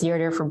Gapas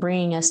Theater for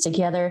bringing us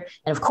together.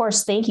 And of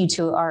course, thank you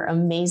to our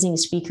amazing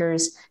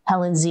speakers,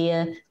 Helen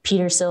Zia,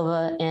 Peter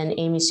Silva, and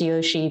Amy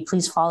Tsuyoshi.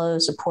 Please follow,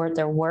 support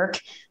their work.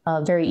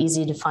 Very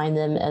easy to find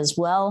them as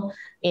well.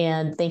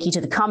 And thank you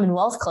to the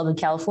Commonwealth Club of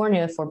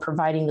California for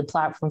providing the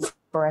platform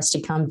for us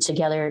to come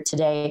together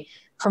today.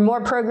 For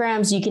more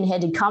programs, you can head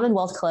to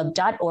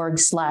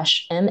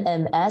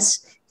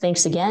commonwealthclub.org/MMS.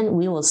 Thanks again.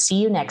 We will see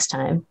you next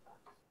time.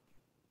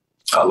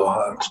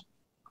 Aloha.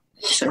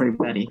 Thanks,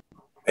 everybody.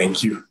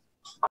 Thank you.